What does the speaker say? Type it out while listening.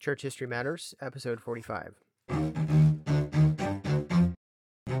Church History Matters, episode 45.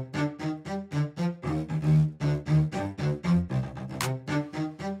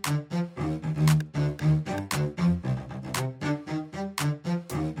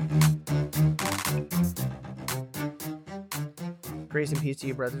 Grace and peace to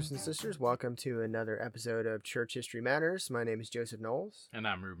you, brothers and sisters. Welcome to another episode of Church History Matters. My name is Joseph Knowles. And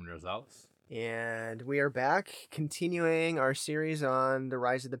I'm Ruben Rosales. And we are back, continuing our series on the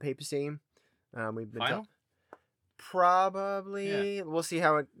rise of the Papacy. We've been Final? Probably. Yeah. We'll see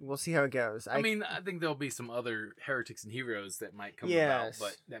how it goes. I think there'll be some other heretics and heroes that might come Yes. about,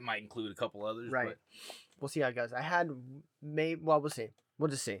 but that might include a couple others. Right. But... We'll see how it goes. We'll see. We'll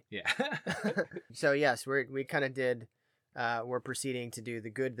just see. Yeah. So yes, we kind of did. We're proceeding to do the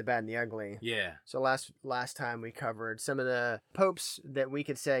good, the bad, and the ugly. Yeah. So last time we covered some of the popes that we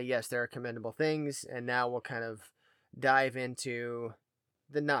could say, yes, there are commendable things, and now we'll kind of dive into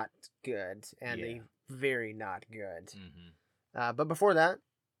the not good and the very not good. Mm-hmm. But before that,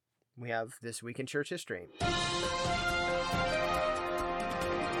 we have This Week in Church History.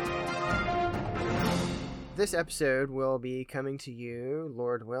 This episode will be coming to you,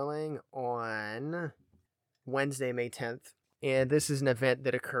 Lord willing, on Wednesday, May 10th. And this is an event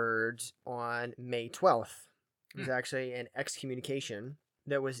that occurred on May 12th. It was actually an excommunication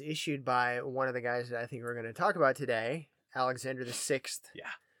that was issued by one of the guys that I think we're going to talk about today, Alexander VI. Yeah.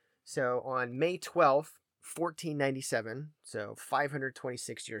 So on May 12th, 1497, so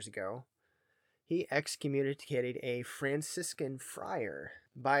 526 years ago, he excommunicated a Franciscan friar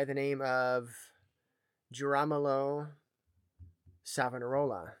by the name of Girolamo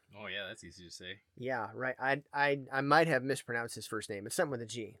Savonarola. Oh yeah, that's easy to say. Yeah, right. I might have mispronounced his first name. It's something with a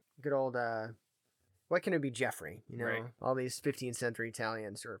G. Good old what can it be? Jeffrey. You know, right. All these 15th century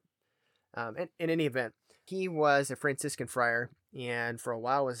Italians. Or in any event, he was a Franciscan friar, and for a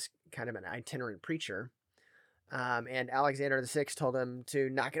while was kind of an itinerant preacher. And Alexander VI told him to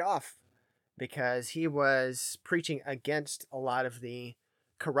knock it off because he was preaching against a lot of the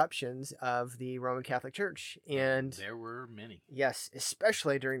corruptions of the Roman Catholic Church. And there were many. Yes,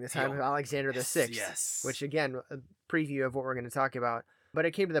 especially during the time of Alexander VI. Yes. Which again, a preview of what we're going to talk about. But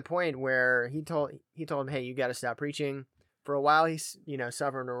it came to the point where he told him, hey, you got to stop preaching. For a while,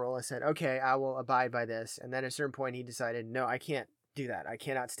 Savonarola said, okay, I will abide by this. And then at a certain point, he decided, no, I can't do that. I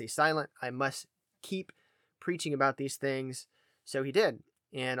cannot stay silent. I must keep preaching about these things. So he did.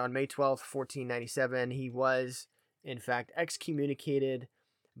 And on May 12th, 1497, he was, in fact, excommunicated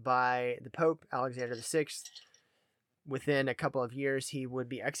by the Pope, Alexander VI. Within a couple of years, he would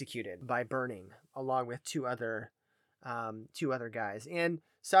be executed by burning, along with two other guys. And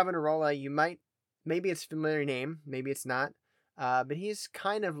Savonarola, maybe it's a familiar name, maybe it's not, but he's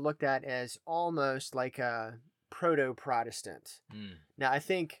kind of looked at as almost like a proto-Protestant. Now, I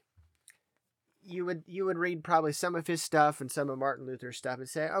think you would read probably some of his stuff and some of Martin Luther's stuff and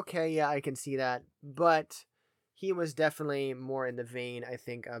say, okay, yeah, I can see that, but he was definitely more in the vein, I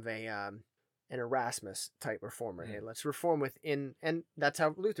think, of an Erasmus type reformer. Hey, let's reform within, and that's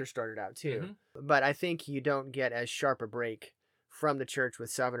how Luther started out too. Mm-hmm. But I think you don't get as sharp a break from the church with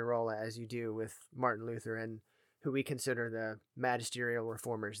Savonarola as you do with Martin Luther, and who we consider the magisterial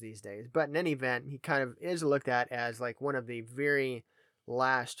reformers these days. But in any event, he kind of is looked at as like one of the very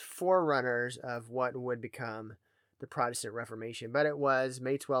last forerunners of what would become the Protestant Reformation. But it was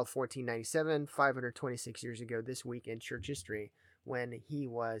May 12, 1497, 526 years ago this week in church history, when he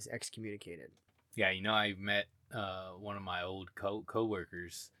was excommunicated. Yeah, I met one of my old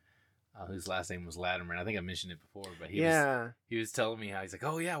co-workers whose last name was Latimer. I think I mentioned it before, but he was telling me how he's like,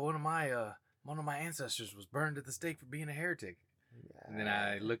 oh yeah, one of my ancestors was burned at the stake for being a heretic. Yeah. And then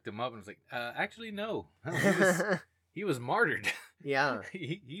I looked him up and was like, actually no, he was martyred. Yeah,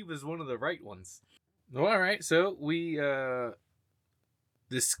 he was one of the right ones. All right, so we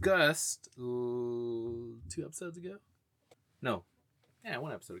discussed 2 episodes ago. No, yeah,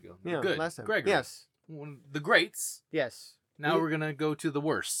 1 episode ago. Yeah, good. Last time. Gregory. Yes, the greats. Yes. Now we're gonna go to the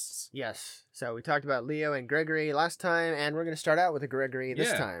worsts. Yes. So we talked about Leo and Gregory last time, and we're gonna start out with a Gregory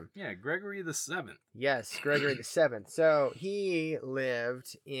this time. Yeah, Gregory the 7th. Yes, Gregory the 7th. So he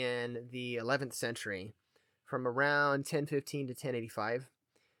lived in the 11th century, from around 1015 to 1085.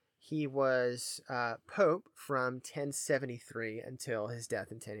 He was Pope from 1073 until his death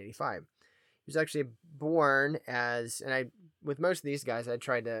in 1085. He was actually born as, and with most of these guys, I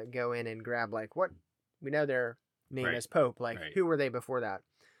tried to go in and grab what we know their name as Pope, who were they before that?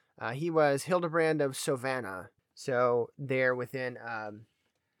 He was Hildebrand of Sovana, so they're within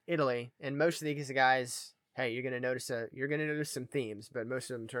Italy, and most of these guys, hey, you're gonna notice some themes, but most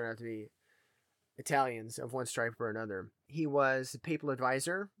of them turn out to be Italians of one stripe or another. He was papal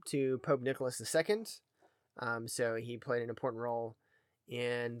advisor to Pope Nicholas II. So he played an important role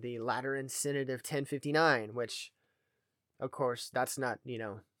in the Lateran Synod of 1059, which, of course, that's not,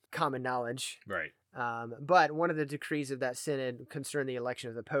 common knowledge. Right. But one of the decrees of that synod concerned the election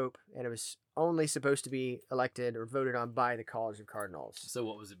of the Pope, and it was only supposed to be elected or voted on by the College of Cardinals. So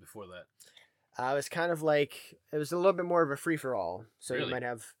what was it before that? It was kind of like, it was a little bit more of a free-for-all. So Really? you might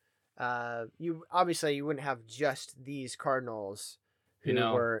have, you wouldn't have just these cardinals who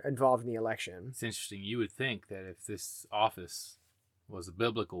were involved in the election. It's interesting. You would think that if this office was a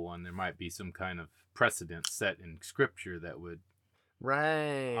biblical one, there might be some kind of precedent set in Scripture that would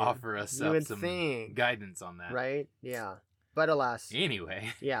offer us some guidance on that. Right? Yeah. But alas. Anyway.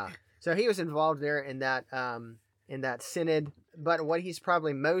 Yeah. So he was involved there in that synod. But what he's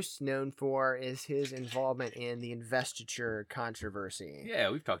probably most known for is his involvement in the investiture controversy. Yeah,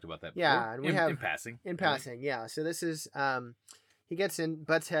 we've talked about that before. Yeah, and in passing. In passing, yeah. So this is he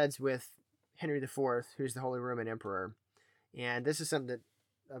butts heads with Henry IV, who's the Holy Roman Emperor. And this is something that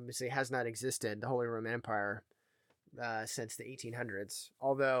obviously has not existed, the Holy Roman Empire, since the 1800s.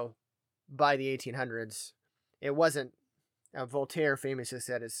 Although by the 1800s, it wasn't. Voltaire famously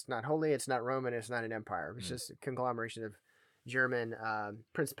said it's not holy, it's not Roman, it's not an empire. It's just a conglomeration of German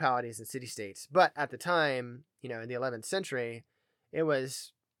principalities and city-states. But at the time, in the 11th century, it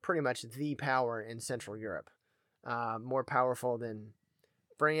was pretty much the power in Central Europe. More powerful than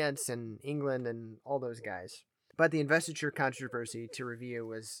France and England and all those guys. But the investiture controversy, to review,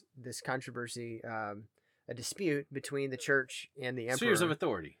 was this controversy, a dispute between the church and the emperor. Spheres of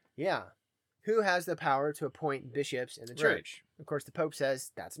authority. Yeah. Who has the power to appoint bishops in the church? Right. Of course, the Pope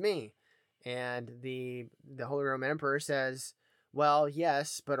says, that's me. And the Holy Roman Emperor says, well,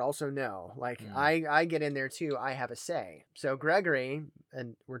 yes, but also no. Like, I get in there too. I have a say. So Gregory,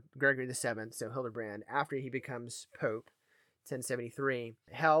 and we're Gregory VII, so Hildebrand, after he becomes Pope, 1073,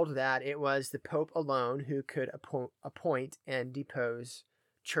 held that it was the Pope alone who could appoint and depose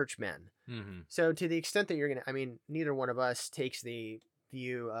churchmen. Mm-hmm. So to the extent that you're going to, neither one of us takes the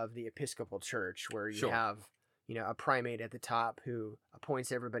view of the Episcopal Church where you have, a primate at the top who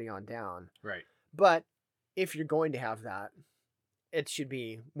appoints everybody on down. Right. But if you're going to have that, it should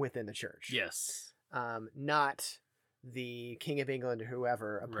be within the church. Yes. Not the King of England or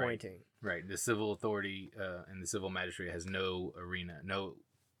whoever appointing. Right. The civil authority and the civil magistrate has no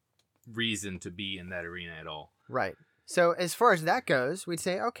reason to be in that arena at all. Right. So as far as that goes, we'd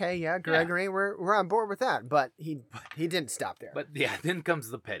say, okay, yeah, Gregory, we're on board with that. But he didn't stop there. But yeah, then comes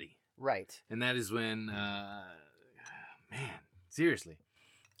the petty. Right. And that is when, seriously,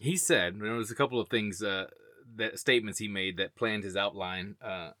 he said, there was a couple of things, statements he made that planned his outline,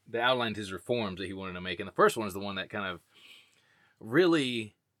 that outlined his reforms that he wanted to make. And the first one is the one that kind of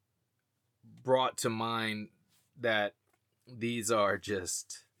really brought to mind that these are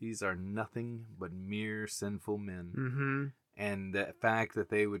nothing but mere sinful men. Mm-hmm. And the fact that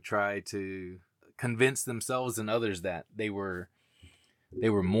they would try to convince themselves and others that they were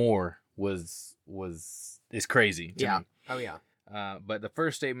more is crazy to me. Oh yeah. But the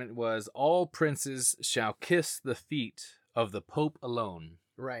first statement was, all princes shall kiss the feet of the Pope alone.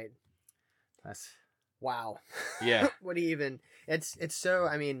 Right. That's wow. Yeah. What do you even, it's so,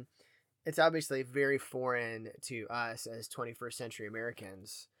 it's obviously very foreign to us as 21st century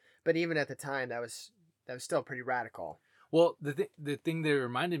Americans, but even at the time that was still pretty radical. Well, the thing that it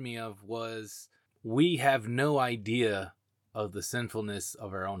reminded me of was we have no idea of the sinfulness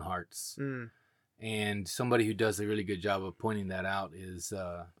of our own hearts. And somebody who does a really good job of pointing that out is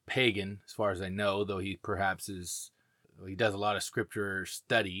Pagan, as far as I know, though he does a lot of scripture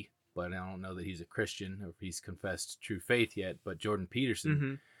study, but I don't know that he's a Christian or if he's confessed true faith yet, but Jordan Peterson.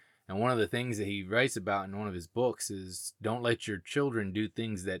 Mm-hmm. And one of the things that he writes about in one of his books is don't let your children do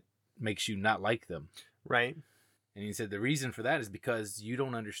things that makes you not like them. Right. And he said the reason for that is because you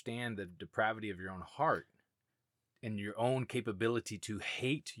don't understand the depravity of your own heart and your own capability to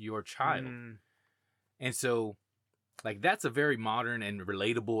hate your child. And so, like, that's a very modern and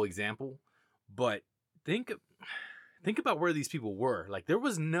relatable example. But think about where these people were. Like, there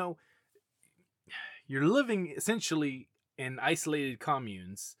was no... You're living essentially in isolated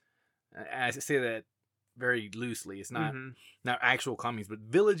communes. I say that very loosely. It's not actual communes, but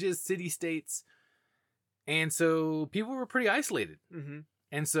villages, city-states. And so people were pretty isolated. Mm-hmm.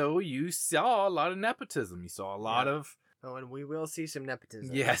 And so you saw a lot of nepotism. You saw a lot of... Oh, and we will see some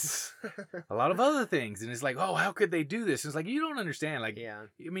nepotism. Yes. A lot of other things. And it's like, oh, how could they do this? And it's like, you don't understand. Like,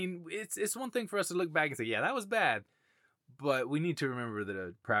 it's one thing for us to look back and say, yeah, that was bad. But we need to remember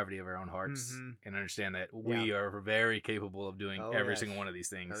the depravity of our own hearts and understand that we are very capable of doing every single one of these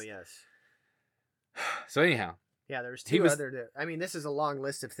things. Oh, yes. So anyhow, Yeah, there's two other. I mean, this is a long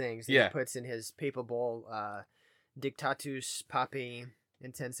list of things that he puts in his papal bull, Dictatus Papae in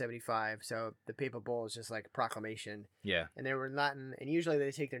 1075. So the papal bull is just like a proclamation. Yeah. And they were in Latin, and usually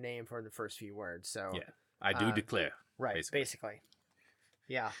they take their name from the first few words. So yeah, I do declare. Right, basically.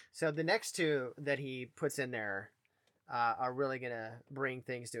 Yeah. So the next two that he puts in there are really going to bring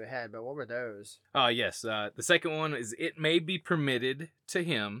things to a head. But what were those? Yes. The second one is, it may be permitted to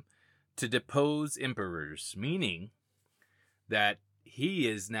him to depose emperors, meaning that he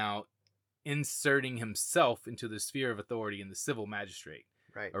is now inserting himself into the sphere of authority in the civil magistrate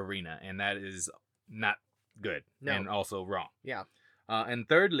arena, and that is not good and also wrong. Yeah. And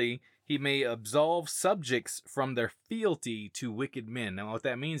thirdly, he may absolve subjects from their fealty to wicked men. Now, what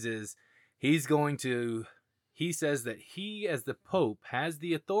that means is he says that he, as the Pope, has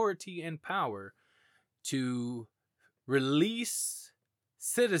the authority and power to release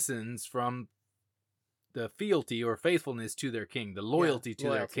citizens from the fealty or faithfulness to their king, the loyalty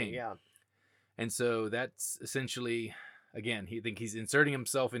to their king. Yeah. And so that's essentially, again, he's inserting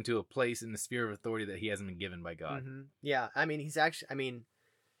himself into a place in the sphere of authority that he hasn't been given by God. Mm-hmm. Yeah, I mean,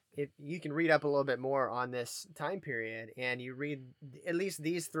 if you can read up a little bit more on this time period, and you read at least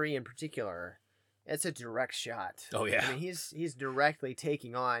these three in particular, it's a direct shot. Oh yeah, I mean, he's directly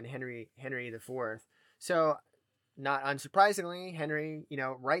taking on Henry IV. So, not unsurprisingly, Henry,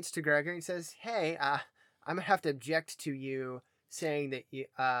 writes to Gregory and says, "Hey, I'm gonna have to object to you saying that you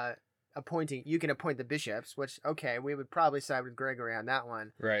can appoint the bishops." Which, okay, we would probably side with Gregory on that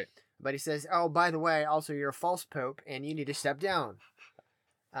one, right? But he says, "Oh, by the way, also you're a false pope, and you need to step down."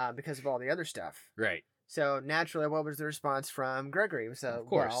 Because of all the other stuff. Right. So naturally, what was the response from Gregory? So, of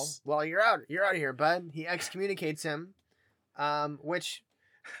course. Well, you're out of here, bud. He excommunicates him, which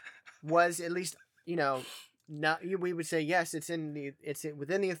was at least, we would say, yes, it's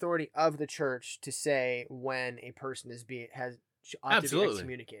within the authority of the church to say when a person ought to be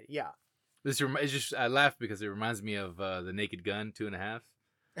excommunicated. Yeah. I laugh because it reminds me of The Naked Gun 2.5.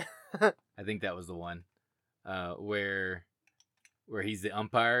 I think that was the one where he's the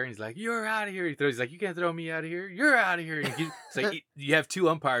umpire, and he's like, "You're out of here." He's like, "You can't throw me out of here. You're out of here." It's like you have two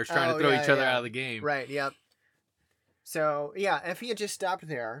umpires trying to throw each other out of the game. Right, yep. So, yeah, if he had just stopped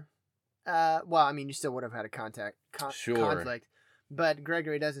there, you still would have had a conflict. But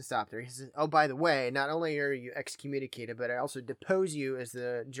Gregory doesn't stop there. He says, "Oh, by the way, not only are you excommunicated, but I also depose you as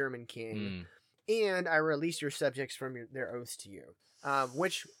the German king, and I release your subjects from their oaths to you."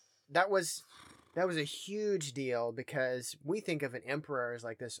 Which, that was a huge deal, because we think of an emperor as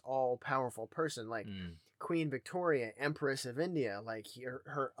like this all-powerful person, like Queen Victoria, Empress of India, like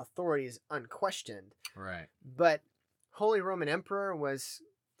her authority is unquestioned. Right. But Holy Roman Emperor was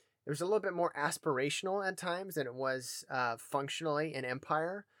a little bit more aspirational at times than it was functionally an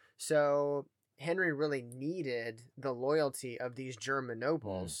empire. So Henry really needed the loyalty of these German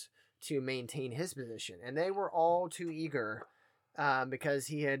nobles to maintain his position, and they were all too eager because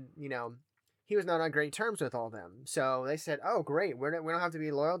he had, he was not on great terms with all them. So they said, "Oh, great. We don't have to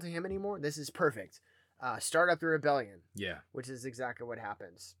be loyal to him anymore. This is perfect. Start up the rebellion." Yeah. Which is exactly what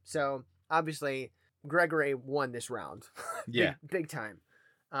happens. So obviously Gregory won this round. Yeah. Big time.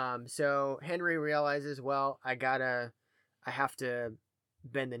 So Henry realizes, well, I have to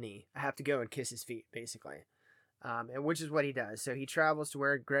bend the knee. I have to go and kiss his feet, basically. And which is what he does. So he travels to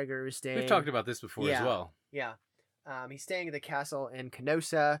where Gregory was staying. We've talked about this before as well. Yeah. He's staying at the castle in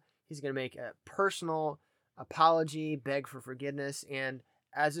Canossa. He's going to make a personal apology, beg for forgiveness, and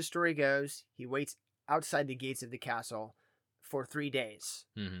as the story goes, he waits outside the gates of the castle for 3 days.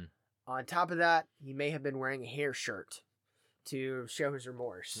 Mm-hmm. On top of that, he may have been wearing a hair shirt to show his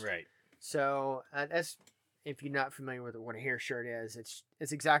remorse. Right. So that's, if you're not familiar with what a hair shirt is,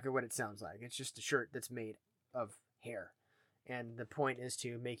 it's exactly what it sounds like. It's just a shirt that's made of hair, and the point is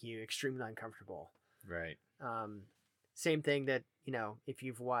to make you extremely uncomfortable. Right. Same thing that, if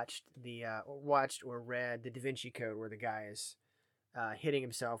you've watched or read the Da Vinci Code, where the guy is hitting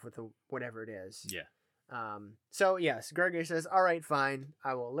himself with whatever it is. Yeah. So yes, Gregory says, "All right, fine.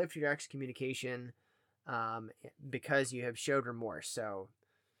 I will lift your excommunication because you have showed remorse. So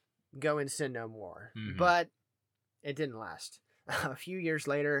go and sin no more." Mm-hmm. But it didn't last. A few years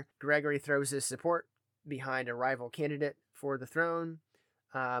later, Gregory throws his support behind a rival candidate for the throne,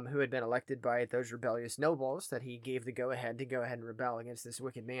 who had been elected by those rebellious nobles that he gave the go-ahead and rebel against this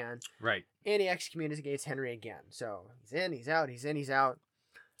wicked man. Right. And he excommunicates Henry again. So he's in, he's out, he's in, he's out.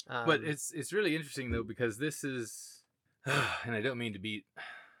 But it's really interesting, though, because this is, and I don't mean to beat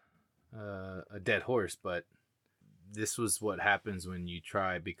a dead horse, but this was what happens when you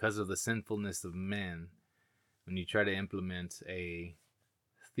try, because of the sinfulness of men, when you try to implement a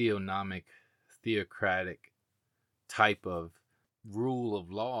theonomic theocratic type of rule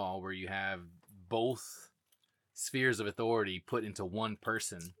of law where you have both spheres of authority put into one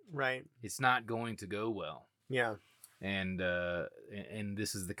person, right, it's not going to go well. Yeah. And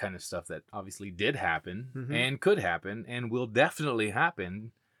this is the kind of stuff that obviously did happen Mm-hmm. and could happen and will definitely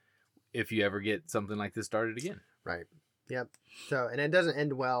happen if you ever get something like this started again. Right. Yep. So, and it doesn't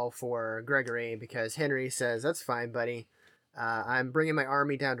end well for Gregory because Henry says, "That's fine, buddy. I'm bringing my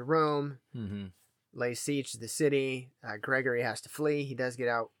army down to Rome, Mm-hmm. lay siege to the city. Gregory has to flee. He does get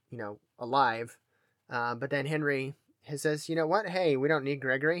out, alive. But then Henry says, you know what? Hey, we don't need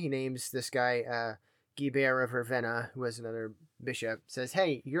Gregory. He names this guy Guibert of Ravenna, who was another bishop, says,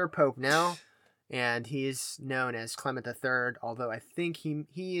 hey, you're Pope now. And he's known as Clement III, although I think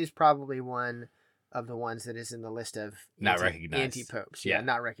he is probably one of the ones that is in the list of not recognized anti-popes. Yeah,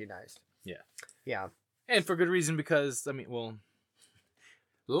 not recognized. Yeah. Yeah. And for good reason, because, a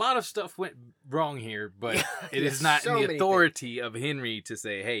lot of stuff went wrong here, but it is not in the authority of Henry to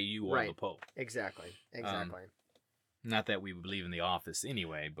say, hey, you are the Pope. Exactly. Not that we would believe in the office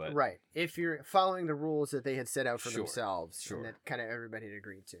anyway, but... Right. If you're following the rules that they had set out for themselves, and that kind of everybody had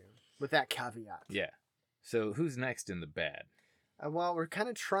agreed to, with that caveat. Yeah. So who's next in the bad? Well, we're kind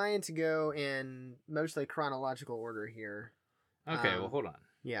of trying to go in mostly chronological order here. Okay, well, hold on.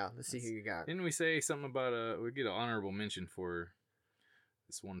 Yeah, let's see who you got. Didn't we say something about we get an honorable mention for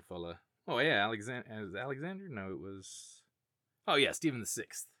this one fella? Oh yeah, Alexander? No, it was. Oh yeah, Stephen the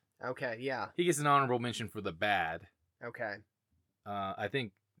Sixth. Okay, yeah. He gets an honorable mention for the bad. Okay. I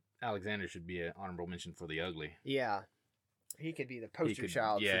think Alexander should be an honorable mention for the ugly. Yeah, he could be the poster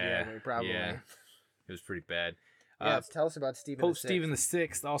child for the ugly, probably. Yeah. It was pretty bad. Tell us about Stephen Pope the Sixth. Stephen the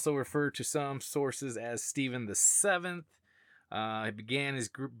Sixth, also referred to some sources as Stephen the Seventh. He began his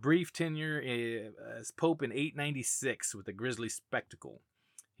brief tenure as Pope in 896 with a grisly spectacle.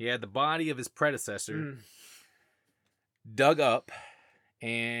 He had the body of his predecessor dug up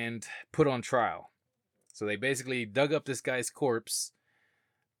and put on trial. So they basically dug up this guy's corpse,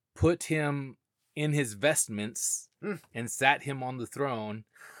 put him in his vestments, and sat him on the throne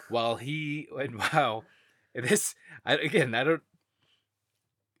while I don't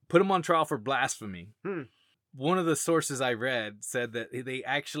put him on trial for blasphemy. One of the sources I read said that they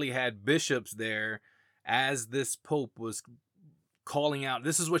actually had bishops there as this pope was calling out,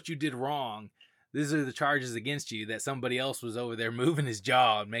 this is what you did wrong. These are the charges against you, that somebody else was over there moving his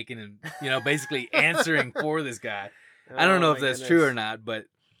jaw and making him, basically answering for this guy. I don't know if that's true or not, but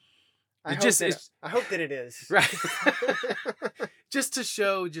I hope that it is. Right. Just to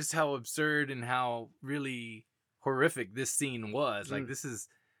show just how absurd and how really horrific this scene was. Like, this is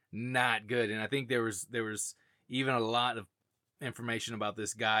not good. And I think there was even a lot of information about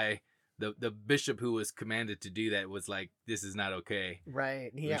this guy. The bishop who was commanded to do that was like, this is not okay.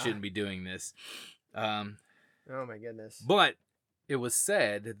 Right. Yeah. We shouldn't be doing this. Oh my goodness. But it was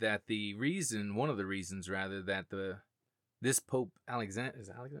said that one of the reasons that this Pope Alexander, is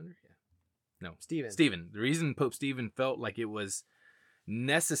it Alexander? Yeah. No. Stephen. The reason Pope Stephen felt like it was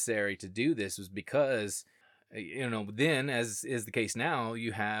necessary to do this was because, then, as is the case now,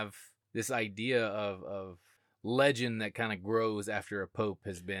 you have this idea of legend that kind of grows after a pope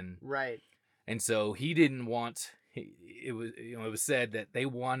has been right, and so he didn't want. It was said that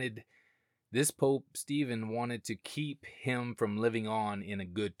this Pope Stephen wanted to keep him from living on in a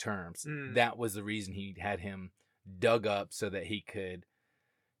good terms. That was the reason he had him dug up, so that he could,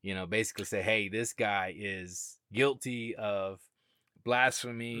 basically say, hey, this guy is guilty of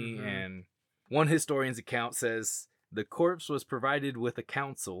blasphemy. And one historian's account says the corpse was provided with a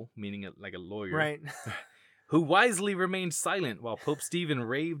counsel, meaning like a lawyer, right, who wisely remained silent while Pope Stephen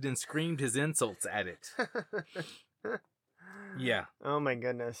raved and screamed his insults at it. Yeah. Oh my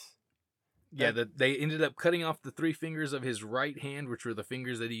goodness. Yeah, they ended up cutting off the 3 fingers of his right hand, which were the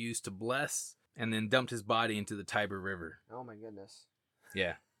fingers that he used to bless, and then dumped his body into the Tiber River. Oh my goodness.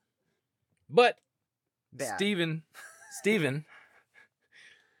 Yeah. But bad. Stephen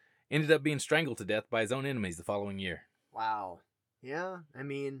ended up being strangled to death by his own enemies the following year. Wow. Yeah,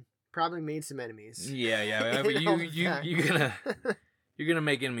 probably made some enemies. Yeah. You're gonna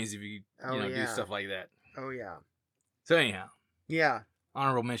make enemies if you do stuff like that. Oh yeah. So anyhow. Yeah.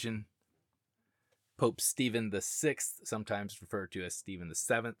 Honorable mention. Pope Stephen the Sixth, sometimes referred to as Stephen the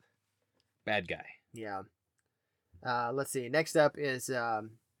Seventh. Bad guy. Yeah. Let's see. Next up is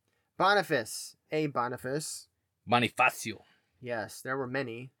Boniface. Bonifacio. Yes, there were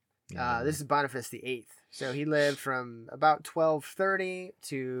many. This is Boniface the Eighth. So he lived from about 1230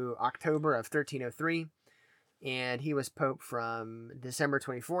 to October of 1303, and he was pope from December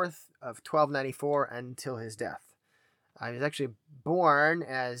 24th of 1294 until his death. He was actually born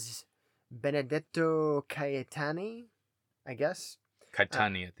as Benedetto Caetani, I guess.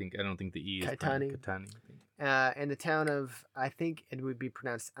 Caetani, I think. I don't think the E is Caetani. Caetani, I think. In the town of, I think it would be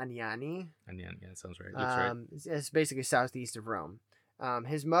pronounced Aniani. Aniani, yeah, that sounds right. Looks right. It's basically southeast of Rome.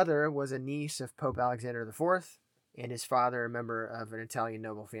 His mother was a niece of Pope Alexander IV, and his father a member of an Italian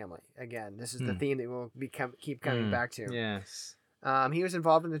noble family. Again, this is the theme that we'll keep coming back to. Yes. He was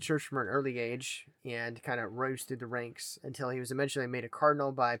involved in the church from an early age and kind of rose through the ranks until he was eventually made a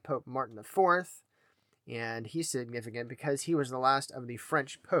cardinal by Pope Martin IV. And he's significant because he was the last of the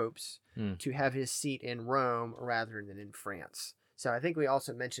French popes to have his seat in Rome rather than in France. So I think we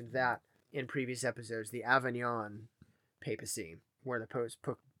also mentioned that in previous episodes, the Avignon papacy, where the popes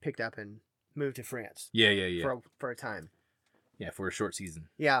picked up and moved to France. Yeah. For a time. Yeah, for a short season.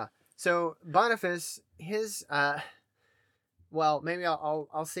 Yeah. So Boniface, his well, maybe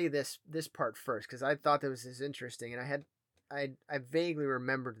I'll say this part first because I thought this was interesting, and I vaguely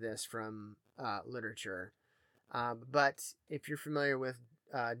remembered this from literature. But if you're familiar with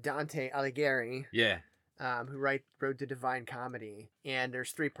Dante Alighieri, who wrote the Divine Comedy, and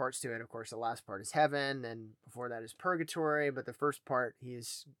there's 3 parts to it. Of course, the last part is heaven, and before that is purgatory. But the first part,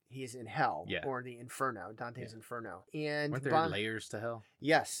 he's in hell, or the Inferno, Dante's Inferno. And weren't there layers to hell?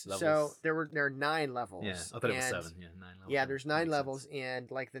 Yes. Levels? So there are 9 levels. Yeah, I thought it was 7. Yeah, 9 levels. Yeah, there's 9 levels, and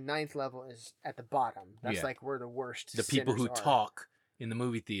like the 9th level is at the bottom. That's like where the worst. The people who are. talk in the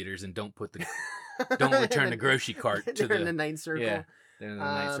movie theaters and don't return the grocery cart to in the 9th circle. Yeah, they're in the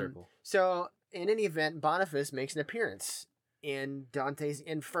 9th circle. So in any event, Boniface makes an appearance in Dante's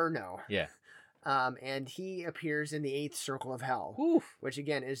Inferno. Yeah. And he appears in the 8th circle of hell, which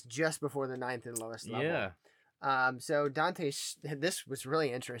again is just before the 9th and lowest level. Yeah. So Dante, this was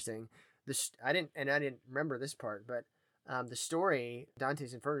really interesting. I didn't remember this part, but the story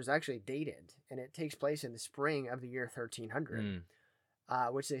Dante's Inferno is actually dated, and it takes place in the spring of the year 1300.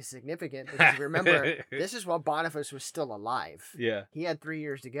 Which is significant because remember, this is while Boniface was still alive. Yeah. He had 3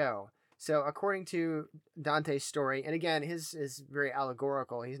 years to go. So according to Dante's story, and again, his is very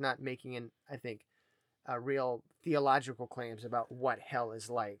allegorical. He's not making real theological claims about what hell is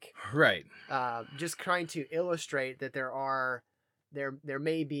like. Right. Just trying to illustrate that there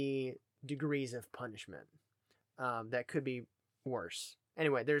may be degrees of punishment that could be worse.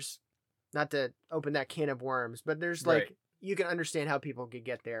 Anyway, there's, not to open that can of worms, but there's you can understand how people could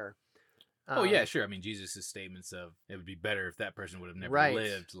get there. Oh yeah, sure. I mean, Jesus' statements of it would be better if that person would have never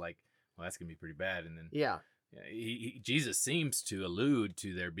lived. Like, well, that's gonna be pretty bad. And then Jesus seems to allude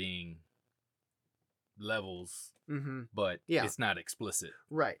to there being levels, but it's not explicit.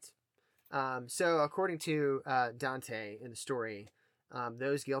 Right. So according to Dante in the story,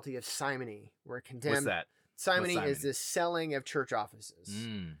 those guilty of simony were condemned. What's that? Simony is the selling of church offices.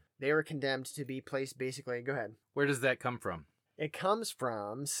 They were condemned to be placed basically. Go ahead. Where does that come from? It comes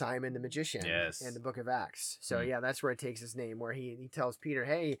from Simon the magician in the book of Acts. So that's where it takes its name, where he tells Peter,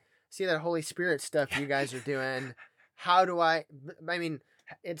 hey, see that Holy Spirit stuff you guys are doing? How do I mean,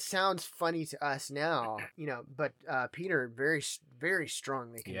 it sounds funny to us now, but Peter very, very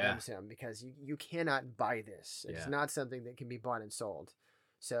strongly condemns him because you cannot buy this. It's not something that can be bought and sold.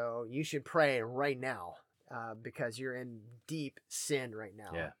 So you should pray right now. Because you're in deep sin right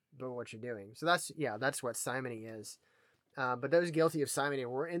now. But what you're doing. So that's what simony is. But those guilty of simony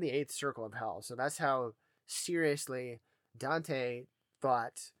were in the 8th circle of hell. So that's how seriously Dante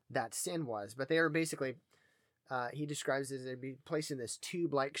thought that sin was. But they were basically, he describes it as they'd be placed in this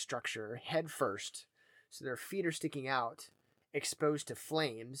tube-like structure, head first. So their feet are sticking out, exposed to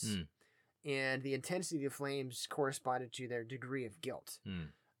flames. And the intensity of flames corresponded to their degree of guilt.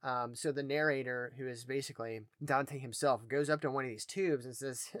 So the narrator, who is basically Dante himself, goes up to one of these tubes and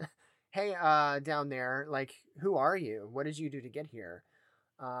says, hey, down there, like, who are you? What did you do to get here?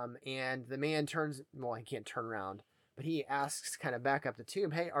 And the man he can't turn around, but he asks kind of back up the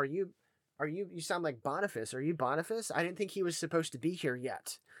tube, hey, you sound like Boniface. Are you Boniface? I didn't think he was supposed to be here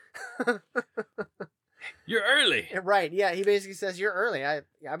yet. You're early. Right. Yeah. He basically says, you're early.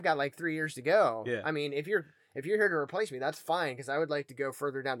 I've got like 3 years to go. Yeah. I mean, if you're here to replace me, that's fine, because I would like to go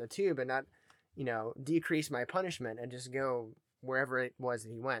further down the tube and not, decrease my punishment and just go wherever it was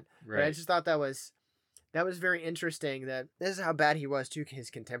that he went. Right. But I just thought that was very interesting, that this is how bad he was to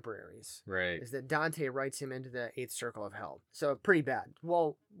his contemporaries. Right. Is that Dante writes him into the 8th circle of hell. So pretty bad.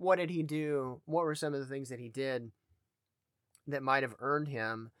 Well, what did he do? What were some of the things that he did that might have earned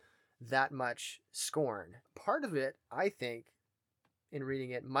him that much scorn? Part of it, I think, in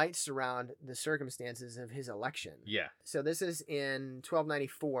reading it, might surround the circumstances of his election. Yeah. So this is in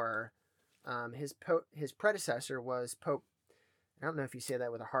 1294. His predecessor was Pope, I don't know if you say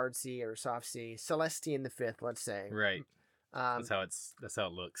that with a hard C or a soft C, Celestine V, let's say. Right. Um, That's how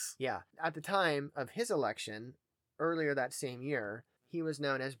it looks. yeah. At the time of his election, earlier that same year, he was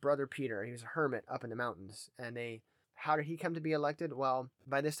known as Brother Peter. He was a hermit up in the mountains. And how did he come to be elected? Well,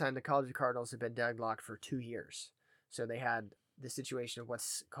 by this time, the College of Cardinals had been deadlocked for 2 years. So they had the situation of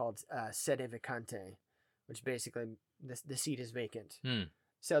what's called sede vacante, which basically the seat is vacant.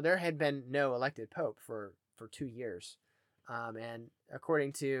 So there had been no elected pope for 2 years. And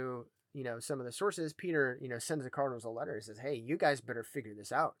according to, some of the sources, Peter, sends the cardinals a letter. He says, hey, you guys better figure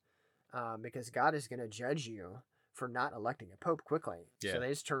this out because God is going to judge you for not electing a pope quickly. Yeah. So they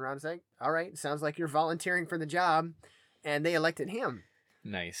just turn around and say, all right, sounds like you're volunteering for the job. And they elected him.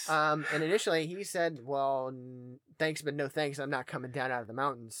 Nice. And initially he said, well, thanks, but no thanks. I'm not coming down out of the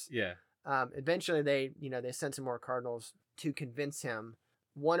mountains. Yeah. Eventually they sent some more cardinals to convince him,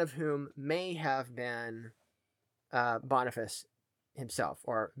 one of whom may have been Boniface himself,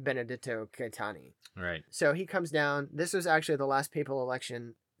 or Benedetto Caetani. Right. So he comes down. This was actually the last papal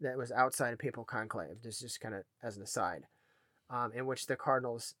election that was outside of papal conclave. This is just kind of as an aside, in which the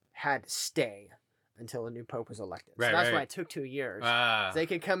cardinals had to stay until a new pope was elected. So that's why it took 2 years. So they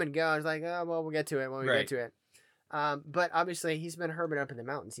could come and go. It's like, oh, well, we'll get to it when we get to it. But obviously, he's been a hermit up in the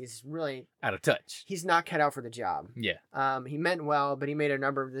mountains. He's really out of touch. He's not cut out for the job. Yeah. He meant well, but he made a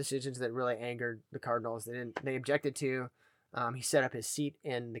number of decisions that really angered the cardinals. They objected to. He set up his seat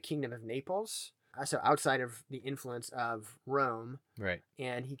in the kingdom of Naples, so outside of the influence of Rome. Right.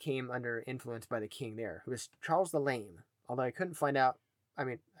 And he came under influence by the king there, who was Charles the Lame. Although I couldn't find out. I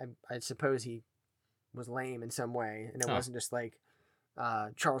mean, I suppose he was lame in some way, and it wasn't just like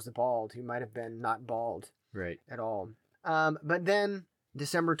Charles the Bald, who might have been not bald. Right. At all. But then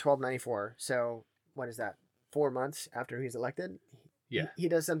December 1294, so what is that, 4 months after he's elected? Yeah. He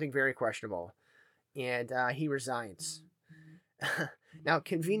does something very questionable, and he resigns. Now,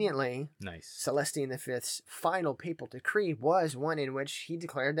 conveniently, Celestine V's final papal decree was one in which he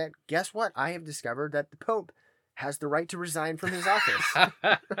declared that, guess what? I have discovered that the Pope has the right to resign from his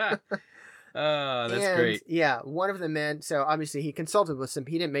office. Oh, that's great. Yeah, one of the men, so obviously he consulted with some,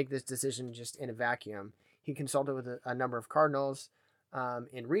 he didn't make this decision just in a vacuum. He consulted with a number of cardinals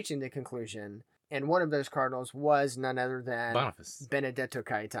in reaching the conclusion, and one of those cardinals was none other than Boniface. Benedetto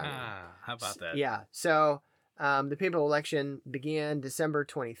Caetani. How about that? Yeah, so the papal election began December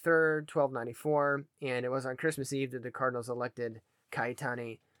 23rd, 1294, and it was on Christmas Eve that the cardinals elected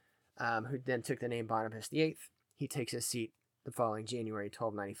Caetani, who then took the name Boniface VIII. He takes his seat the following January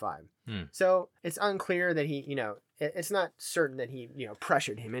 1295. So it's unclear that he, it's not certain that he,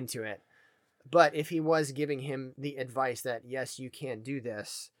 pressured him into it. But if he was giving him the advice that, yes, you can do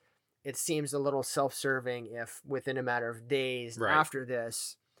this, it seems a little self-serving if within a matter of days after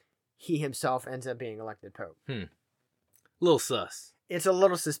this, he himself ends up being elected pope. Little sus. It's a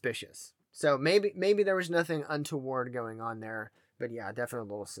little suspicious. So maybe there was nothing untoward going on there, but yeah, definitely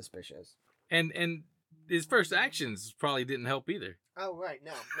a little suspicious. And his first actions probably didn't help either. Oh, right.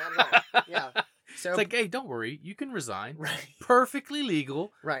 No, not at all. Yeah. So it's like, hey, don't worry. You can resign. Right. Perfectly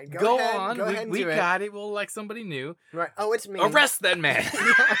legal. Right. Go on. We got it. We'll elect somebody new. Right. Oh, it's me. Arrest that man.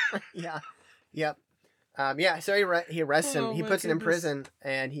 Yeah. Yep. So he arrests him. He puts him in prison,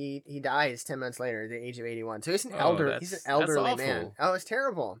 and he dies 10 months later at the age of 81. So he's an elderly man. Oh, it's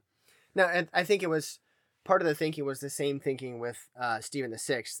terrible. Now, I think it was part of the thinking was the same thinking with Stephen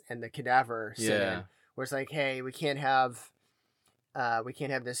VI and the cadaver synod, where it's like, hey, we can't have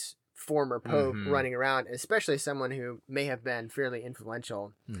this former pope running around, especially someone who may have been fairly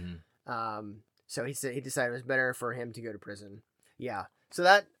influential. So he decided it was better for him to go to prison. Yeah. So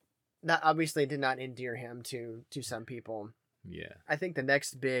that obviously did not endear him to some people. Yeah. I think the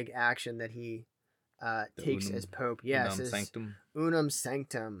next big action that he takes as pope, is Unum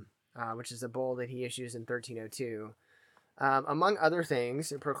Sanctum, which is a bull that he issues in 1302. Among other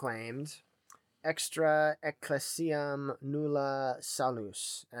things, it proclaimed extra ecclesiam nulla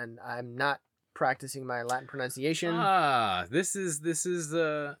salus, and I'm not practicing my Latin pronunciation. This is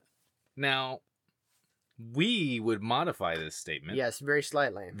now we would modify this statement. Yes, very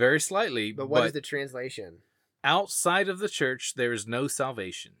slightly. Very slightly. But what is the translation? Outside of the church, there is no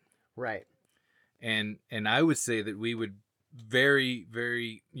salvation. Right. And I would say that we would very,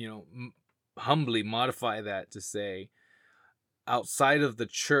 very, humbly modify that to say, outside of the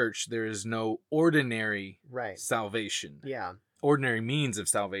church, there is no ordinary salvation. Yeah. Ordinary means of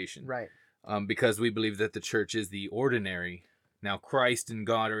salvation. Right. Because we believe that the church is the ordinary. Now, Christ and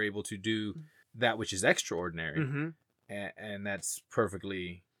God are able to do that which is extraordinary. And that's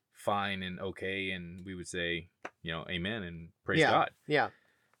perfectly fine and okay. And we would say, amen and praise God. Yeah.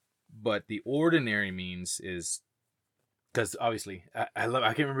 But the ordinary means is, because obviously, I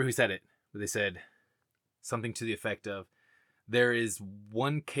can't remember who said it, but they said something to the effect of, there is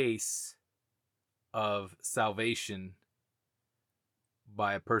one case of salvation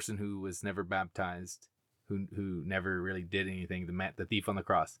by a person who was never baptized, who never really did anything, the thief on the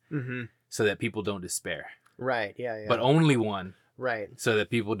cross, so that people don't despair. Right, yeah. But only one. Right. So that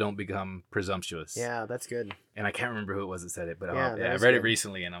people don't become presumptuous. Yeah, that's good. And I can't remember who it was that said it, but yeah, I read it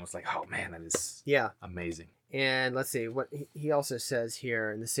recently and I was like, oh man, that is amazing. And let's see what he also says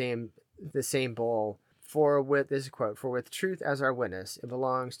here in the same bowl. This is a quote, "For with truth as our witness, it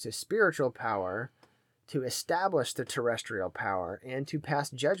belongs to spiritual power to establish the terrestrial power and to pass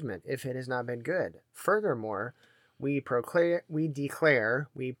judgment if it has not been good. Furthermore, we declare,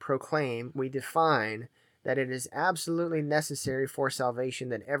 we proclaim, we define that it is absolutely necessary for salvation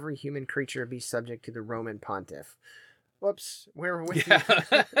that every human creature be subject to the Roman pontiff." Whoops, we're with you.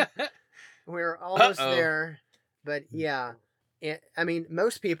 We're almost there, but yeah. I mean,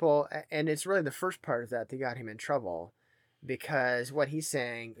 most people, and it's really the first part of that got him in trouble, because what he's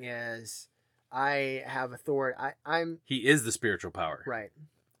saying is, I have authority. He is the spiritual power, right?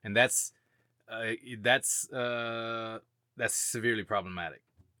 And that's severely problematic.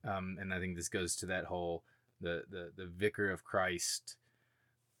 And I think this goes to that whole the vicar of Christ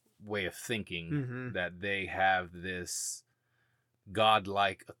way of thinking, that they have this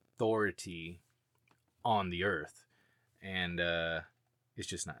godlike authority on the earth, and it's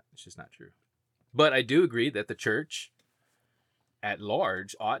just not true. But I do agree that the church at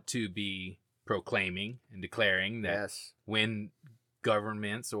large ought to be proclaiming and declaring that when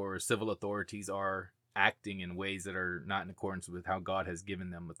governments or civil authorities are acting in ways that are not in accordance with how God has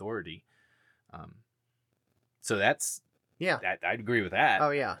given them authority. So that's I'd agree with that. Oh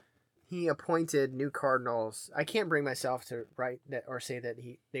yeah. He appointed new cardinals. I can't bring myself to write that or say that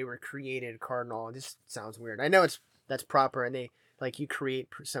they were created cardinal. It just sounds weird. I know that's proper, and you create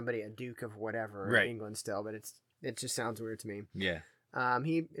somebody a duke of whatever in England still, but it just sounds weird to me. Yeah.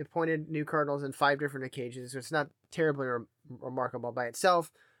 He appointed new cardinals in 5 different occasions, so it's not terribly remarkable by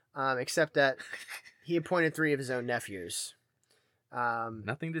itself, except that he appointed 3 of his own nephews.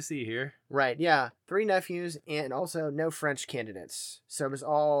 Nothing to see here. Right, yeah. 3 nephews, and also no French candidates. So it was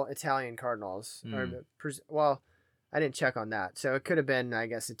all Italian cardinals. Well, I didn't check on that. So it could have been, I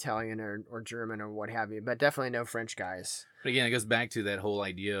guess, Italian or German or what have you, but definitely no French guys. But again, it goes back to that whole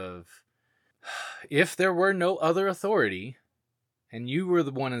idea of, if there were no other authority, and you were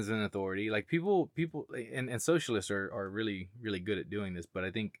the one as an authority, like people, and socialists are really, really good at doing this, but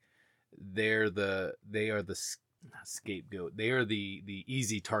I think they are the scapegoat. They are the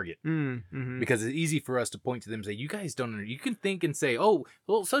easy target, because it's easy for us to point to them and say, you guys don't. You can think and say, oh,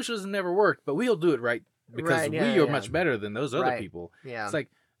 well, socialism never worked, but we'll do it right because we are much better than those other people. Yeah. It's like,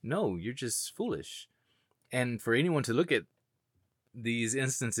 no, you're just foolish. And for anyone to look at these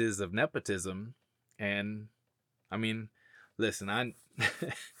instances of nepotism, and I mean, listen, I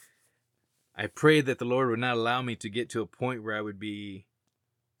pray that the Lord would not allow me to get to a point where I would be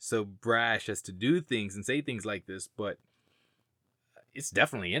so brash as to do things and say things like this, but it's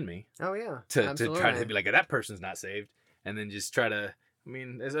definitely in me. Oh yeah, to try to be like, that person's not saved, and then just try to. I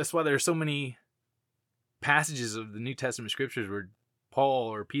mean, that's why there's so many passages of the New Testament scriptures where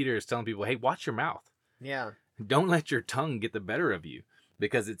Paul or Peter is telling people, "Hey, watch your mouth. Yeah, don't let your tongue get the better of you,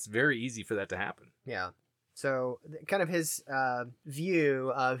 because it's very easy for that to happen." Yeah. So, kind of his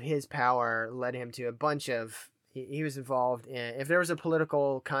view of his power led him to a bunch of. He was involved in. If there was a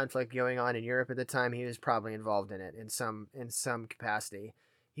political conflict going on in Europe at the time, he was probably involved in it in some capacity.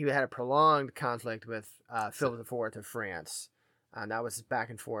 He had a prolonged conflict with Philip IV of France. That was back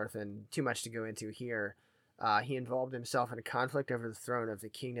and forth, and too much to go into here. He involved himself in a conflict over the throne of the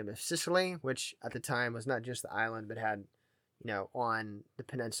Kingdom of Sicily, which at the time was not just the island, but had, on the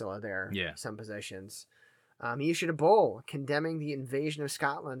peninsula there, some possessions. He issued a bull condemning the invasion of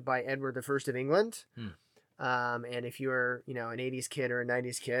Scotland by Edward I of England. And if you're, an 80s kid or a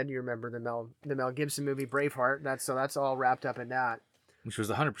 90s kid, you remember the Mel Gibson movie Braveheart. That's all wrapped up in that. Which was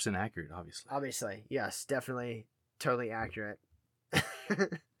 100% accurate, obviously. Obviously, yes, definitely, totally accurate.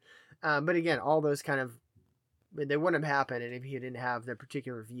 But again, all those they wouldn't have happened if he didn't have the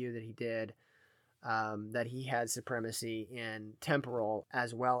particular view that he did, that he had supremacy in temporal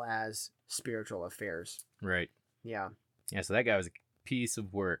as well as spiritual affairs. Right. Yeah. Yeah, so that guy was a piece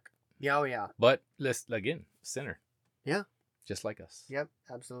of work. Yeah, oh yeah. But, again, sinner. Yeah. Just like us. Yep,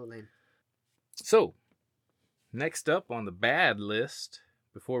 absolutely. So, next up on the bad list,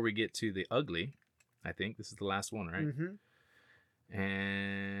 before we get to the ugly, I think this is the last one, right? Mm-hmm.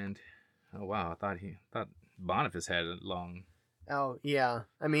 And, oh wow, I thought Boniface had a long... Oh, yeah.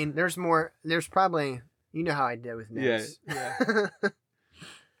 I mean, there's more. There's probably... You know how I did with names. Yeah.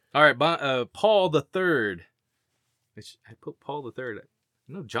 All right, Paul the Third. I put Paul the Third.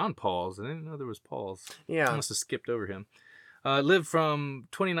 No, John Paul's. I didn't know there was Paul's. Yeah. I must have skipped over him. Lived from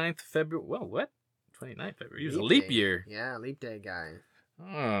 29th February. Well, what? 29th February. He was a leap year. Yeah, leap day guy.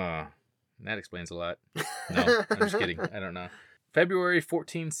 Oh, that explains a lot. No, I'm just kidding. I don't know. February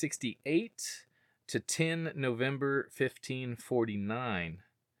 1468 to 10 November 1549.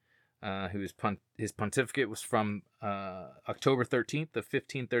 His pontificate was from October 13th of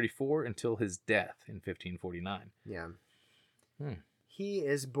 1534 until his death in 1549. Yeah. He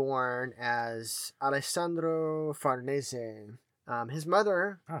is born as Alessandro Farnese. His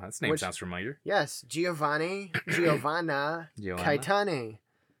mother... Oh, that name sounds familiar. Yes, Giovanna Caetani.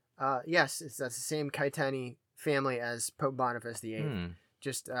 Yes, that's the same Caetani family as Pope Boniface VIII,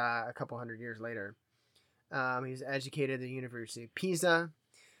 just a couple hundred years later. He was educated at the University of Pisa,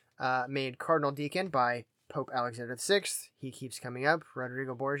 made cardinal deacon by Pope Alexander VI. He keeps coming up,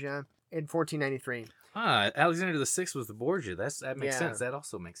 Rodrigo Borgia, in 1493. Alexander VI was the Borgia. That makes sense. That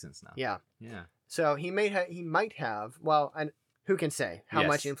also makes sense now. Yeah. Yeah. So he might have, well, and who can say how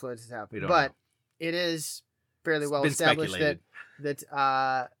much influence has happened? But know. It is fairly well established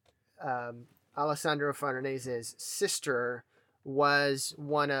that Alessandro Farnese's sister was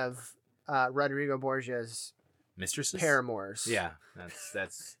one of Rodrigo Borgia's mistresses, paramours. Yeah,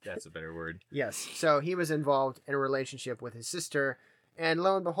 that's a better word. Yes, so he was involved in a relationship with his sister, and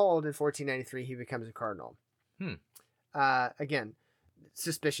lo and behold, in 1493 he becomes a cardinal. Again,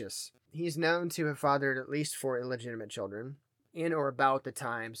 suspicious. He's known to have fathered at least 4 illegitimate children in or about the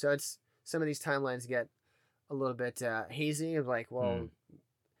time. So it's some of these timelines get a little bit hazy of like, well,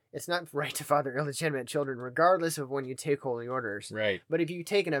 it's not right to father illegitimate children regardless of when you take holy orders. Right. But if you've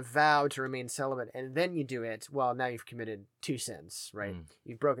taken a vow to remain celibate and then you do it, well, now you've committed 2 sins, right?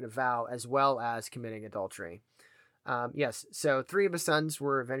 You've broken a vow as well as committing adultery. Yes. So 3 of his sons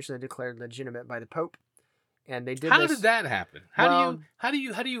were eventually declared legitimate by the Pope. And they did How did that happen? How do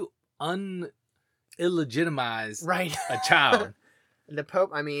you illegitimize a child? The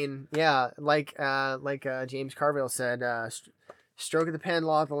Pope, I mean, yeah, like James Carville said, stroke of the pen,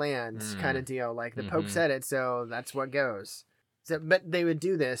 law of the land kind of deal. Like the Pope said it, so that's what goes. So, but they would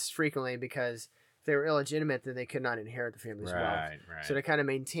do this frequently because if they were illegitimate, then they could not inherit the family's wealth. Right. So to kind of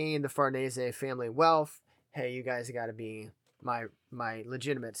maintain the Farnese family wealth, hey, you guys got to be my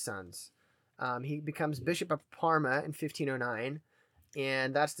legitimate sons. He becomes Bishop of Parma in 1509,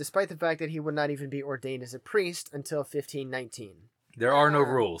 and that's despite the fact that he would not even be ordained as a priest until 1519. There are no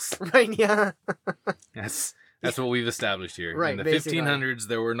rules. Right, yeah. That's what we've established here. Right, in the basically. 1500s,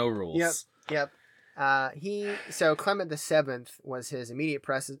 there were no rules. Yep. So Clement VII was his immediate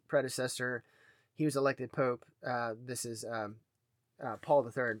predecessor. He was elected Pope. This is Paul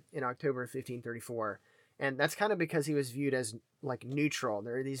III in October of 1534. And that's kind of because he was viewed as like neutral.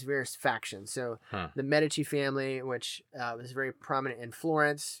 There are these various factions. So the Medici family, which was very prominent in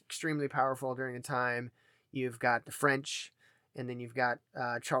Florence, extremely powerful during the time. You've got the French, and then you've got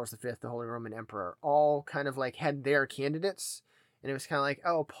Charles V, the Holy Roman Emperor, all kind of like had their candidates. And it was kind of like,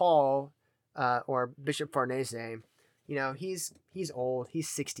 oh, Paul or Bishop Farnese, he's old. He's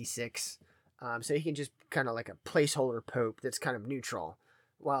 66. So he can just kind of like a placeholder pope that's kind of neutral.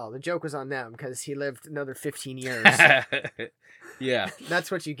 Wow, the joke was on them because he lived another 15 years. Yeah. That's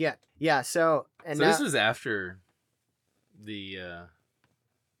what you get. Yeah, so this was after the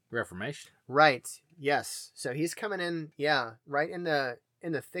Reformation. Right. Yes. So he's coming in, right in the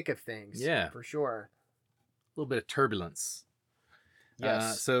thick of things. Yeah. For sure. A little bit of turbulence.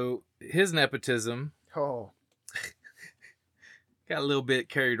 Yes. So his nepotism got a little bit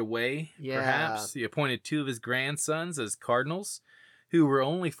carried away, perhaps. He appointed 2 of his grandsons as cardinals, who were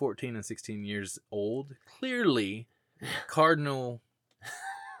only 14 and 16 years old. Clearly cardinal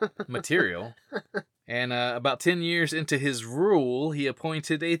material. And about 10 years into his rule, he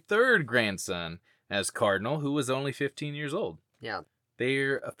appointed a 3rd grandson as cardinal, who was only 15 years old. Yeah.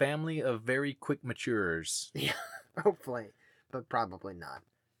 They're a family of very quick maturers. Yeah, hopefully, but probably not.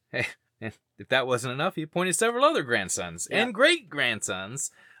 Hey, and if that wasn't enough, he appointed several other grandsons and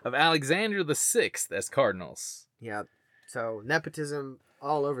great-grandsons of Alexander VI as cardinals. Yeah. So nepotism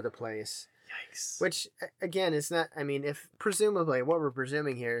all over the place. Yikes. Which, again, is not, if presumably what we're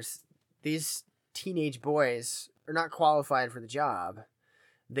presuming here is these teenage boys are not qualified for the job.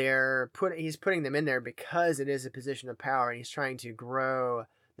 He's putting them in there because it is a position of power, and he's trying to grow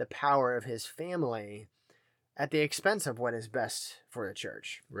the power of his family at the expense of what is best for the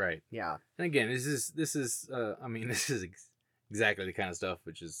church. Right. Yeah. And again, this is exactly the kind of stuff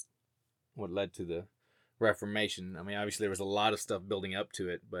which is what led to the Reformation. Obviously there was a lot of stuff building up to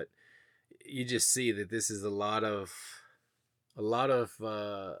it, but you just see that this is a lot of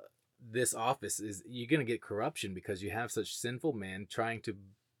this office is, you're going to get corruption because you have such sinful men trying to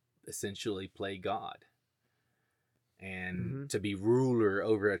essentially play God and to be ruler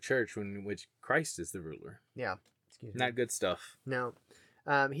over a church in which Christ is the ruler. Yeah. Excuse me. Not good stuff. No.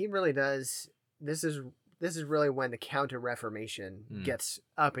 He really does. This is really when the Counter-Reformation gets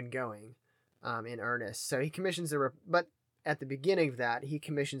up and going in earnest. So he commissions but at the beginning of that, he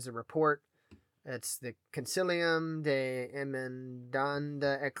commissions a report. It's the Concilium de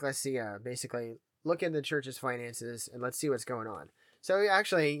Emendanda Ecclesia. Basically, look at the church's finances and let's see what's going on. So he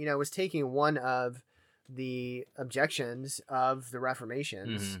actually, was taking one of the objections of the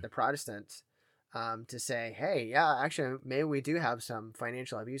Reformations, the Protestants, to say, hey, yeah, actually, maybe we do have some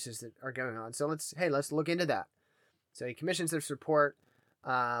financial abuses that are going on. So let's look into that. So he commissions this report.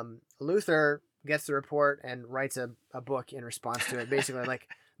 Luther gets the report and writes a book in response to it, basically like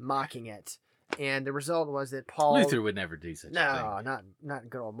mocking it. And the result was that Paul... Luther would never do such a thing. No, not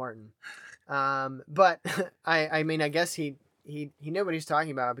good old Martin. But I mean, I guess he knew what he's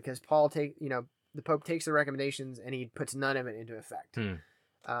talking about, because Paul the Pope takes the recommendations and he puts none of it into effect.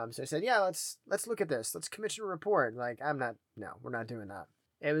 So I said, yeah, let's look at this. Let's commission a report. Like, we're not doing that.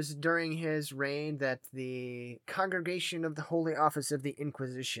 It was during his reign that the Congregation of the Holy Office of the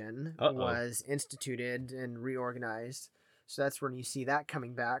Inquisition was instituted and reorganized. So that's when you see that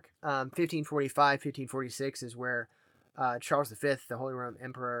coming back. 1545, 1546 is where Charles V, the Holy Roman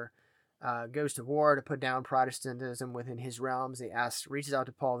Emperor, goes to war to put down Protestantism within his realms. He reaches out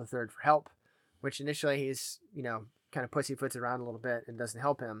to Paul III for help, which initially he's, kind of pussyfoots around a little bit and doesn't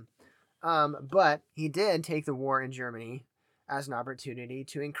help him. But he did take the war in Germany as an opportunity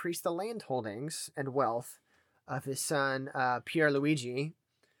to increase the land holdings and wealth of his son, Pier Luigi,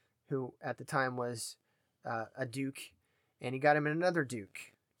 who at the time was a duke, and he got him another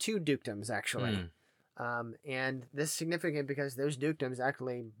duke, 2 dukedoms actually. And this is significant because those dukedoms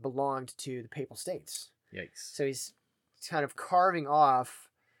actually belonged to the Papal States. Yikes. So he's kind of carving off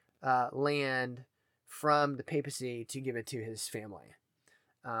land from the papacy to give it to his family.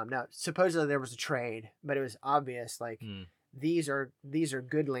 Now, supposedly there was a trade, but it was obvious, like, these are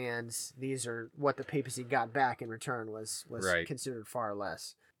good lands. These are what the papacy got back in return was right. considered far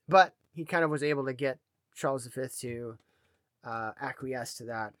less. But he kind of was able to get Charles V to acquiesce to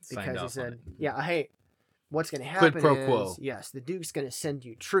that, because he said, yeah, hey, what's going to happen Quid pro quo. is, yes, the Duke's going to send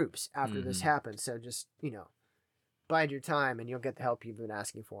you troops after this happens. So just, bide your time and you'll get the help you've been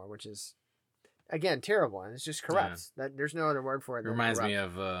asking for, which is, again, terrible. And it's just corrupt. That there's no other word for it. It reminds me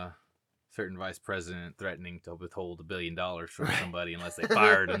of a certain vice president threatening to withhold $1 billion from somebody unless they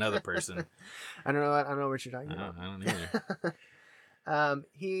fired another person. I don't know what you're talking about. I don't either.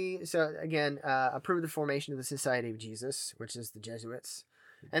 He approved the formation of the Society of Jesus, which is the Jesuits,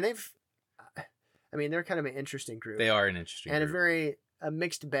 and they're kind of an interesting group. They are an interesting and group. a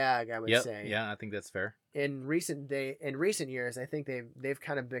mixed bag, I would say. Yeah, I think that's fair. In recent years, I think they've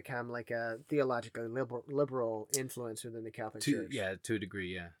kind of become like a theologically liberal influence within the Catholic Church. Yeah, to a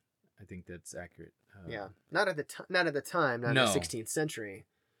degree. Yeah, I think that's accurate. Not at the time, in the 16th century.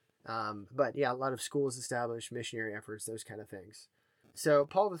 But yeah, a lot of schools established, missionary efforts, those kind of things. So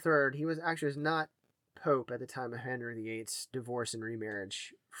Paul III, he was not Pope at the time of Henry VIII's divorce and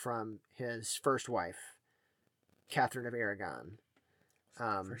remarriage from his first wife, Catherine of Aragon.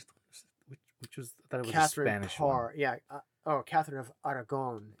 Which was, I thought it was Catherine a Spanish Parr, one. yeah. Catherine of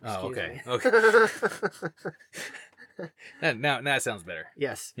Aragon. Okay. Me. Okay. Now that sounds better.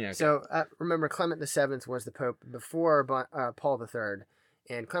 Yes. Yeah, okay. So remember, Clement VII was the Pope before Paul III,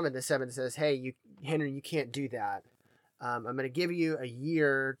 and Clement VII says, "Hey, Henry, you can't do that. I'm going to give you a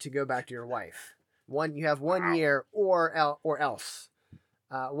year to go back to your wife. You have 1 year, or else."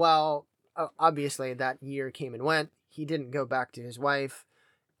 Obviously that year came and went. He didn't go back to his wife,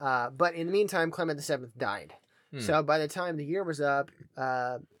 but in the meantime, Clement VII died. So by the time the year was up,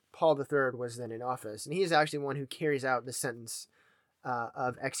 Paul III was then in office, and he's actually one who carries out the sentence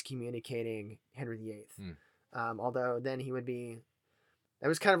of excommunicating Henry VIII. Although then that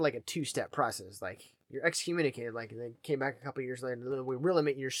was kind of like a 2-step process. Like, you're excommunicated, like, and they came back a couple years later. We really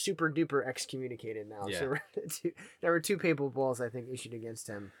made you're super duper excommunicated now. Yeah. So there were 2 papal bulls, I think, issued against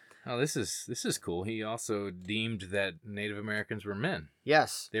him. Oh, this is cool. He also deemed that Native Americans were men.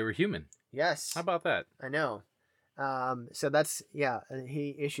 Yes. They were human. Yes. How about that? I know. So that's,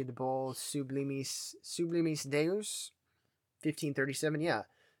 he issued the bull Sublimis Deus, 1537. Yeah.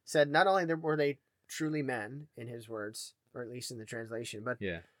 Said not only were they truly men, in his words, or at least in the translation, but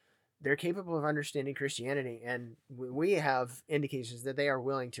they're capable of understanding Christianity, and we have indications that they are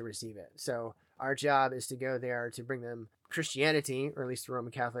willing to receive it. So our job is to go there to bring them Christianity, or at least the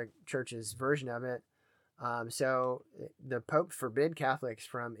Roman Catholic Church's version of it, So the Pope forbid Catholics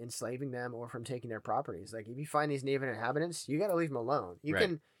from enslaving them or from taking their properties. Like if you find these native inhabitants, you got to leave them alone. You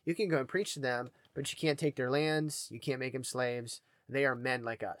can go and preach to them, but you can't take their lands. You can't make them slaves. They are men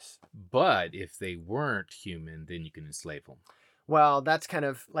like us. But if they weren't human, then you can enslave them. Well, that's kind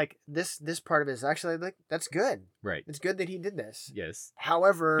of like this part of it is actually like that's good. Right. It's good that he did this. Yes.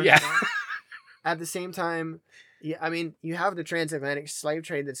 However, yeah. At the same time, yeah, I mean, you have the transatlantic slave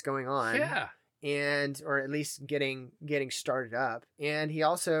trade that's going on. Yeah. And or at least getting started up. And he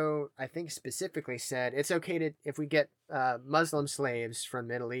also, I think, specifically said it's okay to if we get Muslim slaves from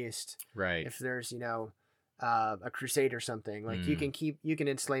the Middle East. Right. If there's a crusade or something, like you can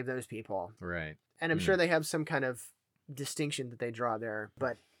enslave those people. Right. And I'm sure they have some kind of distinction that they draw there,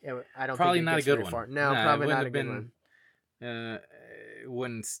 but I don't probably think not a good one. Far. No, probably not a good one. It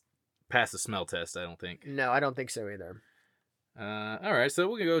wouldn't pass the smell test, I don't think. No, I don't think so either. All right, so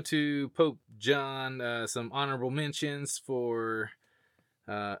we're going to go to Pope John. Some honorable mentions for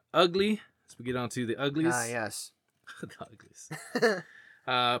ugly. So we get on to the uglies. Yes. The uglies.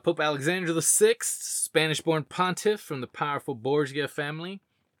 Pope Alexander VI, Spanish-born pontiff from the powerful Borgia family.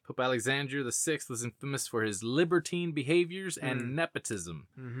 Pope Alexander VI was infamous for his libertine behaviors and nepotism.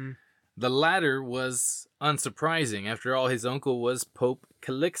 Mm-hmm. The latter was unsurprising. After all, his uncle was Pope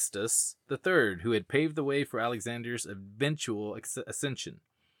Calixtus III, who had paved the way for Alexander's eventual ascension.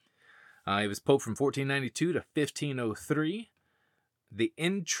 He was pope from 1492 to 1503. The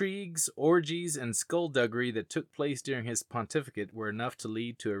intrigues, orgies, and skullduggery that took place during his pontificate were enough to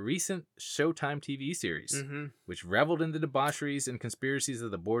lead to a recent Showtime TV series, which reveled in the debaucheries and conspiracies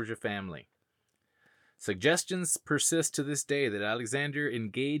of the Borgia family. Suggestions persist to this day that Alexander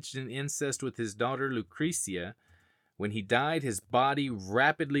engaged in incest with his daughter Lucretia. When he died, his body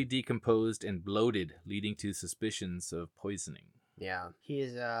rapidly decomposed and bloated, leading to suspicions of poisoning. Yeah, he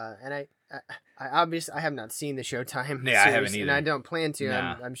is, and I obviously I have not seen the Showtime series, I haven't either. And I don't plan to.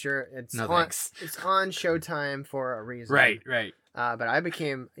 Nah. I'm sure it's no on, thanks. it's on Showtime for a reason. Right. But I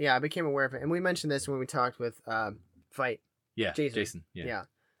became aware of it, and we mentioned this when we talked with Fight. Yeah, Jason. Yeah.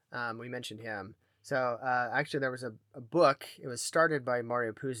 We mentioned him. So actually, there was a book. It was started by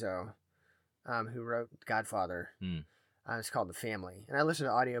Mario Puzo, who wrote Godfather. It's called The Family, and I listened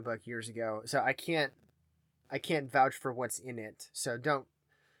to an audiobook years ago. So I can't vouch for what's in it. So don't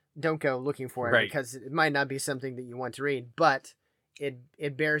go looking for it because it might not be something that you want to read. But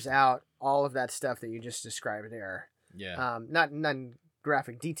it bears out all of that stuff that you just described there. Yeah. Not in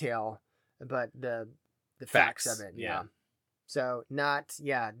graphic detail, but the facts of it. Yeah. So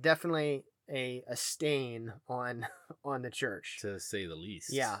definitely a stain on the church, to say the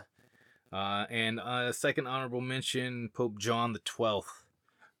least. Yeah. And a second honorable mention, Pope John XII.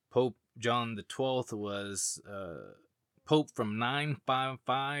 Pope John XII was Pope from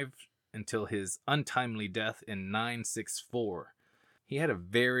 955 until his untimely death in 964. He had a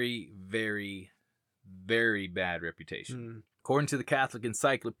very, very, very bad reputation. According to the Catholic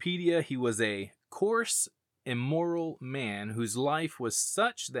Encyclopedia, he was a coarse, immoral man whose life was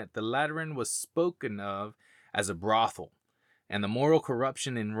such that the Lateran was spoken of as a brothel, and the moral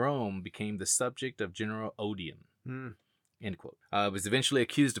corruption in Rome became the subject of general odium. End quote. Was eventually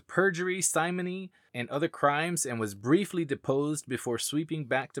accused of perjury, simony, and other crimes, and was briefly deposed before sweeping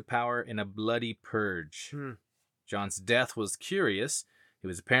back to power in a bloody purge. John's death was curious. He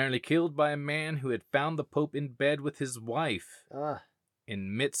was apparently killed by a man who had found the Pope in bed with his wife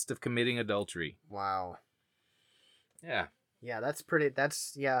in midst of committing adultery. Wow. Yeah. Yeah,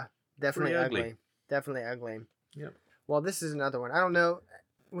 definitely ugly. Definitely ugly. Yep. Well, this is another one. I don't know.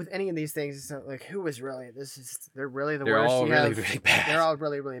 With any of these things, it's not like who was really. They're really the worst. They're all really bad. They're all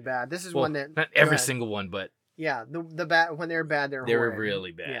really, really bad. This is one that not every single one, but yeah, the bad when they're bad, they're horrid.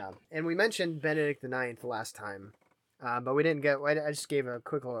 really bad. Yeah, and we mentioned Benedict IX last time, but we didn't get. I just gave a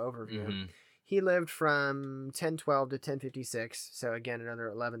quick little overview. He lived from 1012 to 1056, so again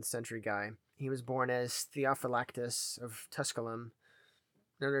another 11th century guy. He was born as Theophylactus of Tusculum,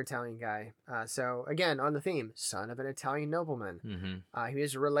 another Italian guy. So again, on the theme, son of an Italian nobleman. He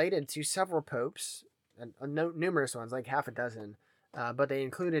was related to several popes, and numerous ones, like half a dozen, but they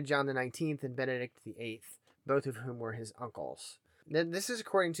included John the 19th and Benedict VIII, both of whom were his uncles. This is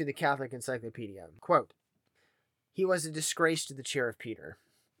according to the Catholic Encyclopedia. Quote, he was a disgrace to the chair of Peter.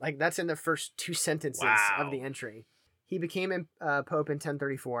 Like, that's in the first two sentences of the entry. He became Pope in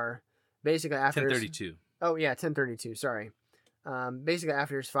 1034, basically after 1032. 1032, sorry. Basically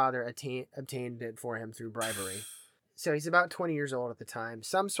after his father obtained it for him through bribery. So he's about 20 years old at the time.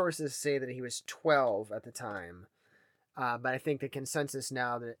 Some sources say that he was 12 at the time. But I think the consensus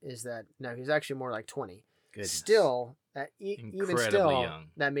now is that no, he's actually more like 20. Goodness. Still, even still, young.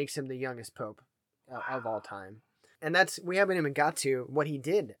 That makes him the youngest pope of all time. And we haven't even got to what he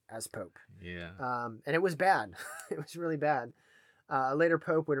did as Pope. Yeah. And it was bad. It was really bad. A later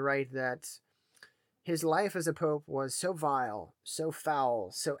Pope would write that his life as a Pope was so vile, so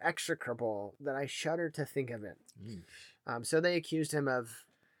foul, so execrable that I shudder to think of it. So they accused him of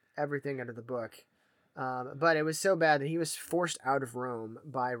everything under the book. But it was so bad that he was forced out of Rome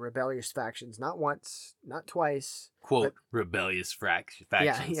by rebellious factions. Not once, not twice. Quote, rebellious factions.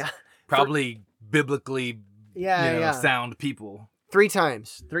 Yeah. Probably biblically sound people. 3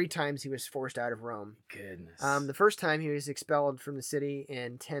 times. 3 times he was forced out of Rome. Goodness. The first time he was expelled from the city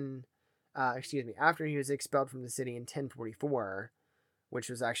in after he was expelled from the city in 1044, which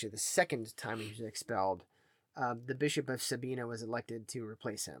was actually the second time he was expelled, the Bishop of Sabina was elected to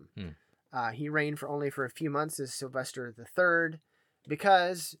replace him. He reigned only for a few months as Sylvester III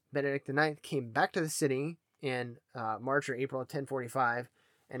because Benedict IX came back to the city in March or April of 1045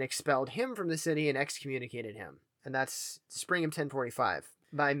 and expelled him from the city and excommunicated him. And that's spring of 1045.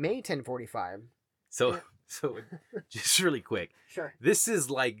 By May 1045... So just really quick. Sure. This is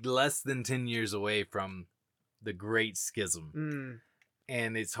like less than 10 years away from the Great Schism.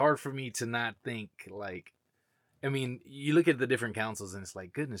 And it's hard for me to not think like... I mean, you look at the different councils and it's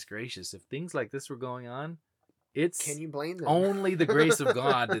like, goodness gracious, if things like this were going on, it's can you blame them? Only the grace of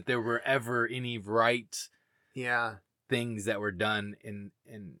God that there were ever any right things that were done in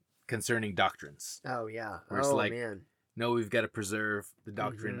concerning doctrines. Oh, yeah. Where it's man. No, we've got to preserve the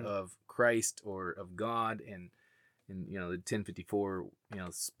doctrine of Christ or of God. And the 1054,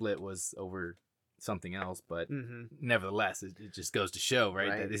 split was over something else. But nevertheless, it just goes to show,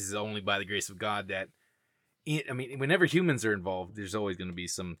 right, that this is only by the grace of God that whenever humans are involved, there's always going to be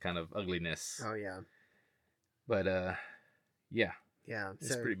some kind of ugliness. Oh, yeah. But, yeah. Yeah.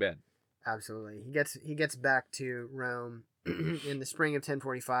 It's pretty bad. Absolutely. He gets back to Rome in the spring of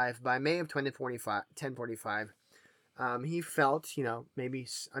 1045. By May of 1045, he felt, maybe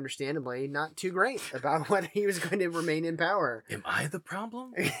understandably not too great about whether he was going to remain in power. Am I the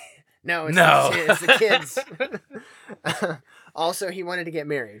problem? No, it's the kids. Also, he wanted to get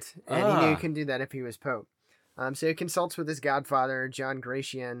married, and he knew he couldn't do that if he was Pope. So he consults with his godfather, John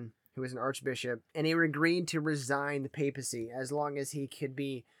Gratian, who was an archbishop, and he agreed to resign the papacy as long as he could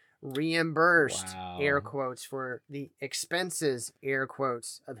be reimbursed, air quotes, for the expenses, air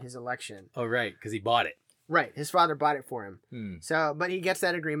quotes, of his election. Oh, right, because he bought it. Right, his father bought it for him. So, but he gets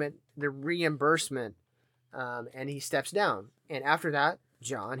that agreement, the reimbursement, and he steps down. And after that,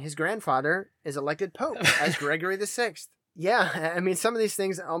 John, his grandfather, is elected Pope as Gregory VI. Yeah, some of these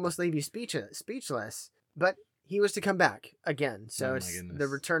things almost leave you speechless. But he was to come back again. So it's the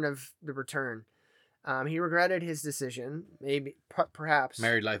return of the return. He regretted his decision. Maybe, perhaps.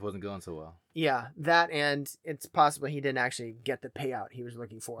 Married life wasn't going so well. Yeah, that, and it's possible he didn't actually get the payout he was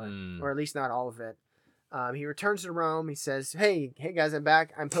looking for. Or at least not all of it. He returns to Rome. He says, hey guys, I'm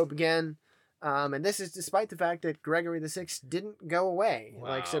back. I'm Pope again. And this is despite the fact that Gregory VI didn't go away.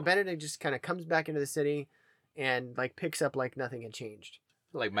 Wow. So Benedict just kind of comes back into the city and picks up like nothing had changed.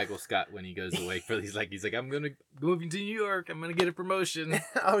 Like Michael Scott when he goes away he's like I'm gonna move to New York. I'm gonna get a promotion.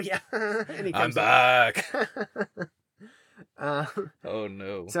 Oh yeah, and he I'm back. Oh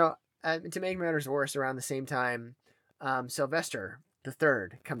no. So to make matters worse, around the same time, Sylvester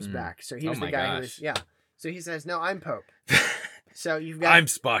III comes back. So he was the guy who was So he says, "No, I'm Pope." So you've got I'm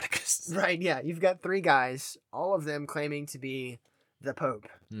Spartacus. Right? Yeah, you've got 3 guys, all of them claiming to be the Pope,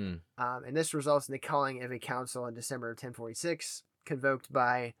 and this results in the calling of a council in December of 1046. Convoked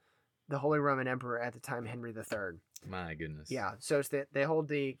by the Holy Roman Emperor at the time, Henry III. My goodness. Yeah, so it's they hold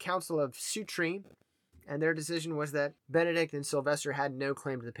the Council of Sutri, and their decision was that Benedict and Sylvester had no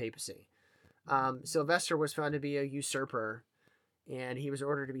claim to the papacy. Sylvester was found to be a usurper, and he was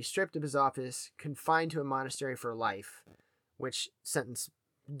ordered to be stripped of his office, confined to a monastery for life, which sentence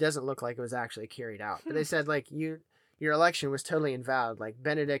doesn't look like it was actually carried out. But they said, your election was totally invalid.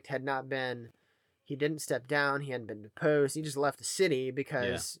 Benedict had not been... He didn't step down. He hadn't been deposed. He just left the city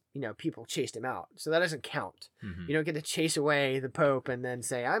because, people chased him out. So that doesn't count. You don't get to chase away the Pope and then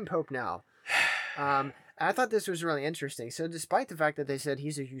say, I'm Pope now. I thought this was really interesting. So despite the fact that they said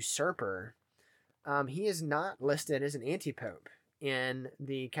he's a usurper, he is not listed as an anti-pope in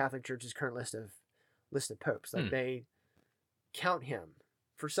the Catholic Church's current list of popes. They count him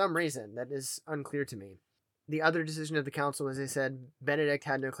for some reason that is unclear to me. The other decision of the council was they said Benedict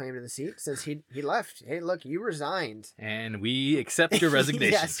had no claim to the seat since he left. Hey, look, you resigned. And we accept your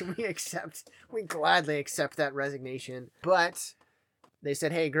resignation. Yes, we gladly accept that resignation. But they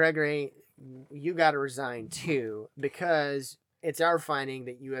said, hey, Gregory, you got to resign too, because it's our finding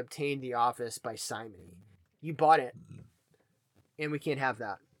that you obtained the office by simony. You bought it, and we can't have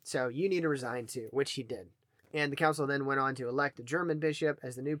that. So you need to resign too, which he did. And the council then went on to elect a German bishop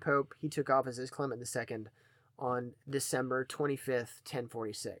as the new pope. He took office as Clement II on December 25th,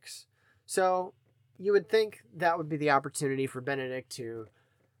 1046. So you would think that would be the opportunity for Benedict to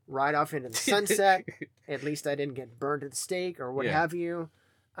ride off into the sunset. At least I didn't get burned at the stake or what have you.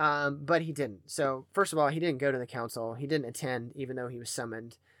 But he didn't. So first of all, he didn't go to the council. He didn't attend, even though he was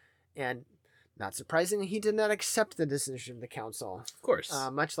summoned. And not surprisingly, he did not accept the decision of the council. Of course.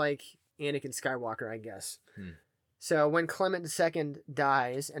 Much like Anakin Skywalker, I guess. So when Clement II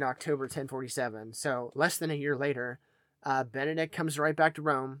dies in October 1047, so less than a year later, Benedict comes right back to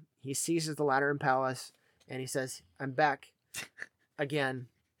Rome. He seizes the Lateran Palace, and he says, I'm back again.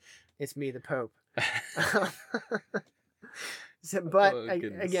 It's me, the Pope. But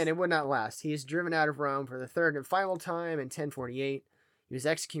again, it would not last. He is driven out of Rome for the third and final time in 1048. He was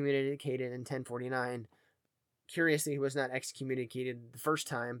excommunicated in 1049. Curiously, he was not excommunicated the first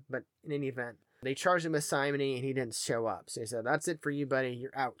time, but in any event, they charged him with simony, and he didn't show up. So they said, that's it for you, buddy.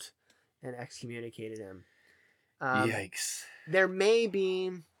 You're out, and excommunicated him. Yikes. There may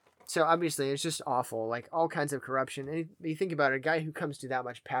be... So obviously, it's just awful, like all kinds of corruption. And you think about it, a guy who comes to that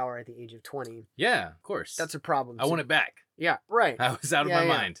much power at the age of 20. Yeah, of course. That's a problem. I want it back. Yeah, right. I was out of my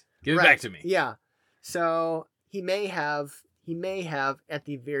mind. Give it back to me. Yeah. So he may have at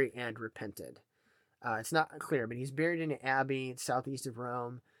the very end repented. It's not clear, but he's buried in an abbey southeast of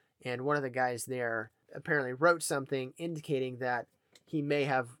Rome. And one of the guys there apparently wrote something indicating that he may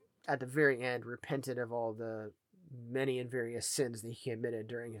have, at the very end, repented of all the many and various sins that he committed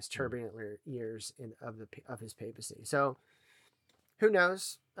during his turbulent years of his papacy. So, who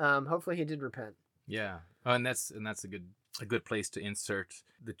knows? Hopefully, he did repent. Yeah, and that's a good place to insert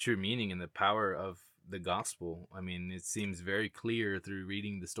the true meaning and the power of the gospel. I mean, it seems very clear through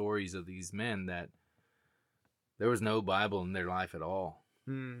reading the stories of these men that there was no Bible in their life at all.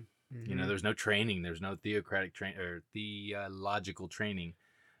 Mm-hmm. You know, there's no training. There's no theological training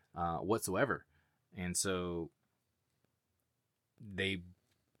whatsoever, and so they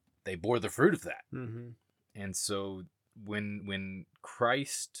bore the fruit of that. Mm-hmm. And so when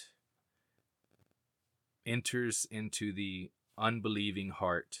Christ enters into the unbelieving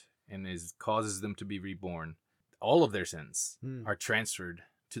heart and causes them to be reborn, all of their sins are transferred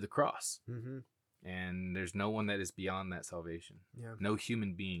to the cross. Mm-hmm. And there's no one that is beyond that salvation. Yeah. No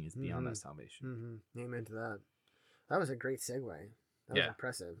human being is beyond that salvation. Mm-hmm. Amen to that. That was a great segue. That was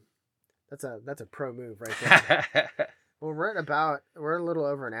impressive. That's a pro move right there. Well, we're a little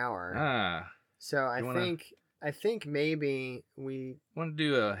over an hour. So I think maybe we want to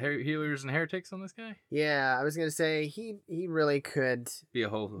do healers and heretics on this guy. Yeah, I was gonna say he really could be a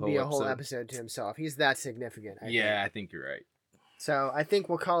whole episode to himself. He's that significant. I think you're right. So I think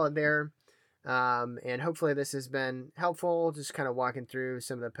we'll call it there. And hopefully this has been helpful. Just kind of walking through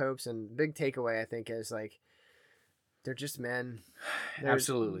some of the popes, and big takeaway I think is like they're just men.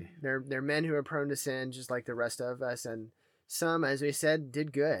 Absolutely. They're men who are prone to sin, just like the rest of us, and some, as we said,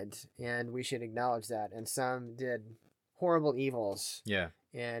 did good, and we should acknowledge that. And some did horrible evils. Yeah.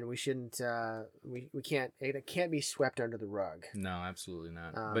 And we shouldn't. We can't. It can't be swept under the rug. No, absolutely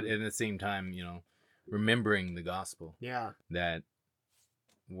not. But at the same time, remembering the gospel. Yeah. That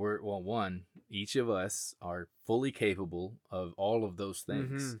each of us are fully capable of all of those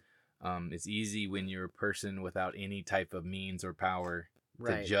things. Mm-hmm. It's easy when you're a person without any type of means or power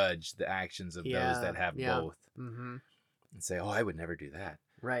to judge the actions of those that have both. Mm-hmm. And say, oh, I would never do that.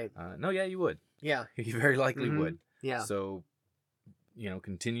 Right. No, you would. Yeah. You very likely would. Yeah. So,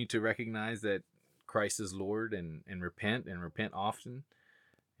 continue to recognize that Christ is Lord and repent often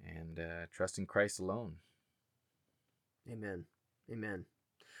and trust in Christ alone. Amen. Amen.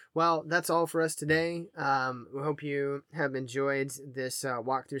 Well, that's all for us today. We hope you have enjoyed this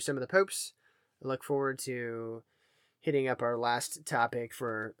walk through some of the popes. I look forward to hitting up our last topic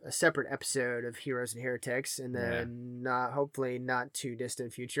for a separate episode of Heroes and Heretics in the hopefully not too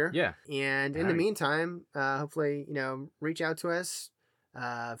distant future. Yeah. And in the meantime, hopefully, reach out to us.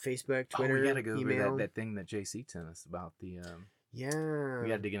 Facebook, Twitter, we gotta go email. Over that thing that JC sent us about the we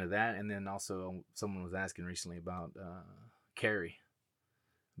gotta dig into that. And then also someone was asking recently about Carrie.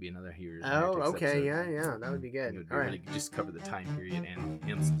 Be another Heroes and Heretics episode. Yeah, that would be good. All right, really just cover the time period and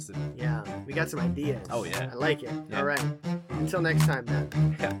him specifically. Yeah, we got some ideas. Oh yeah, I like it. Yeah. All right, until next time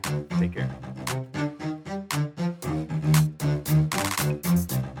then. Yeah, take care.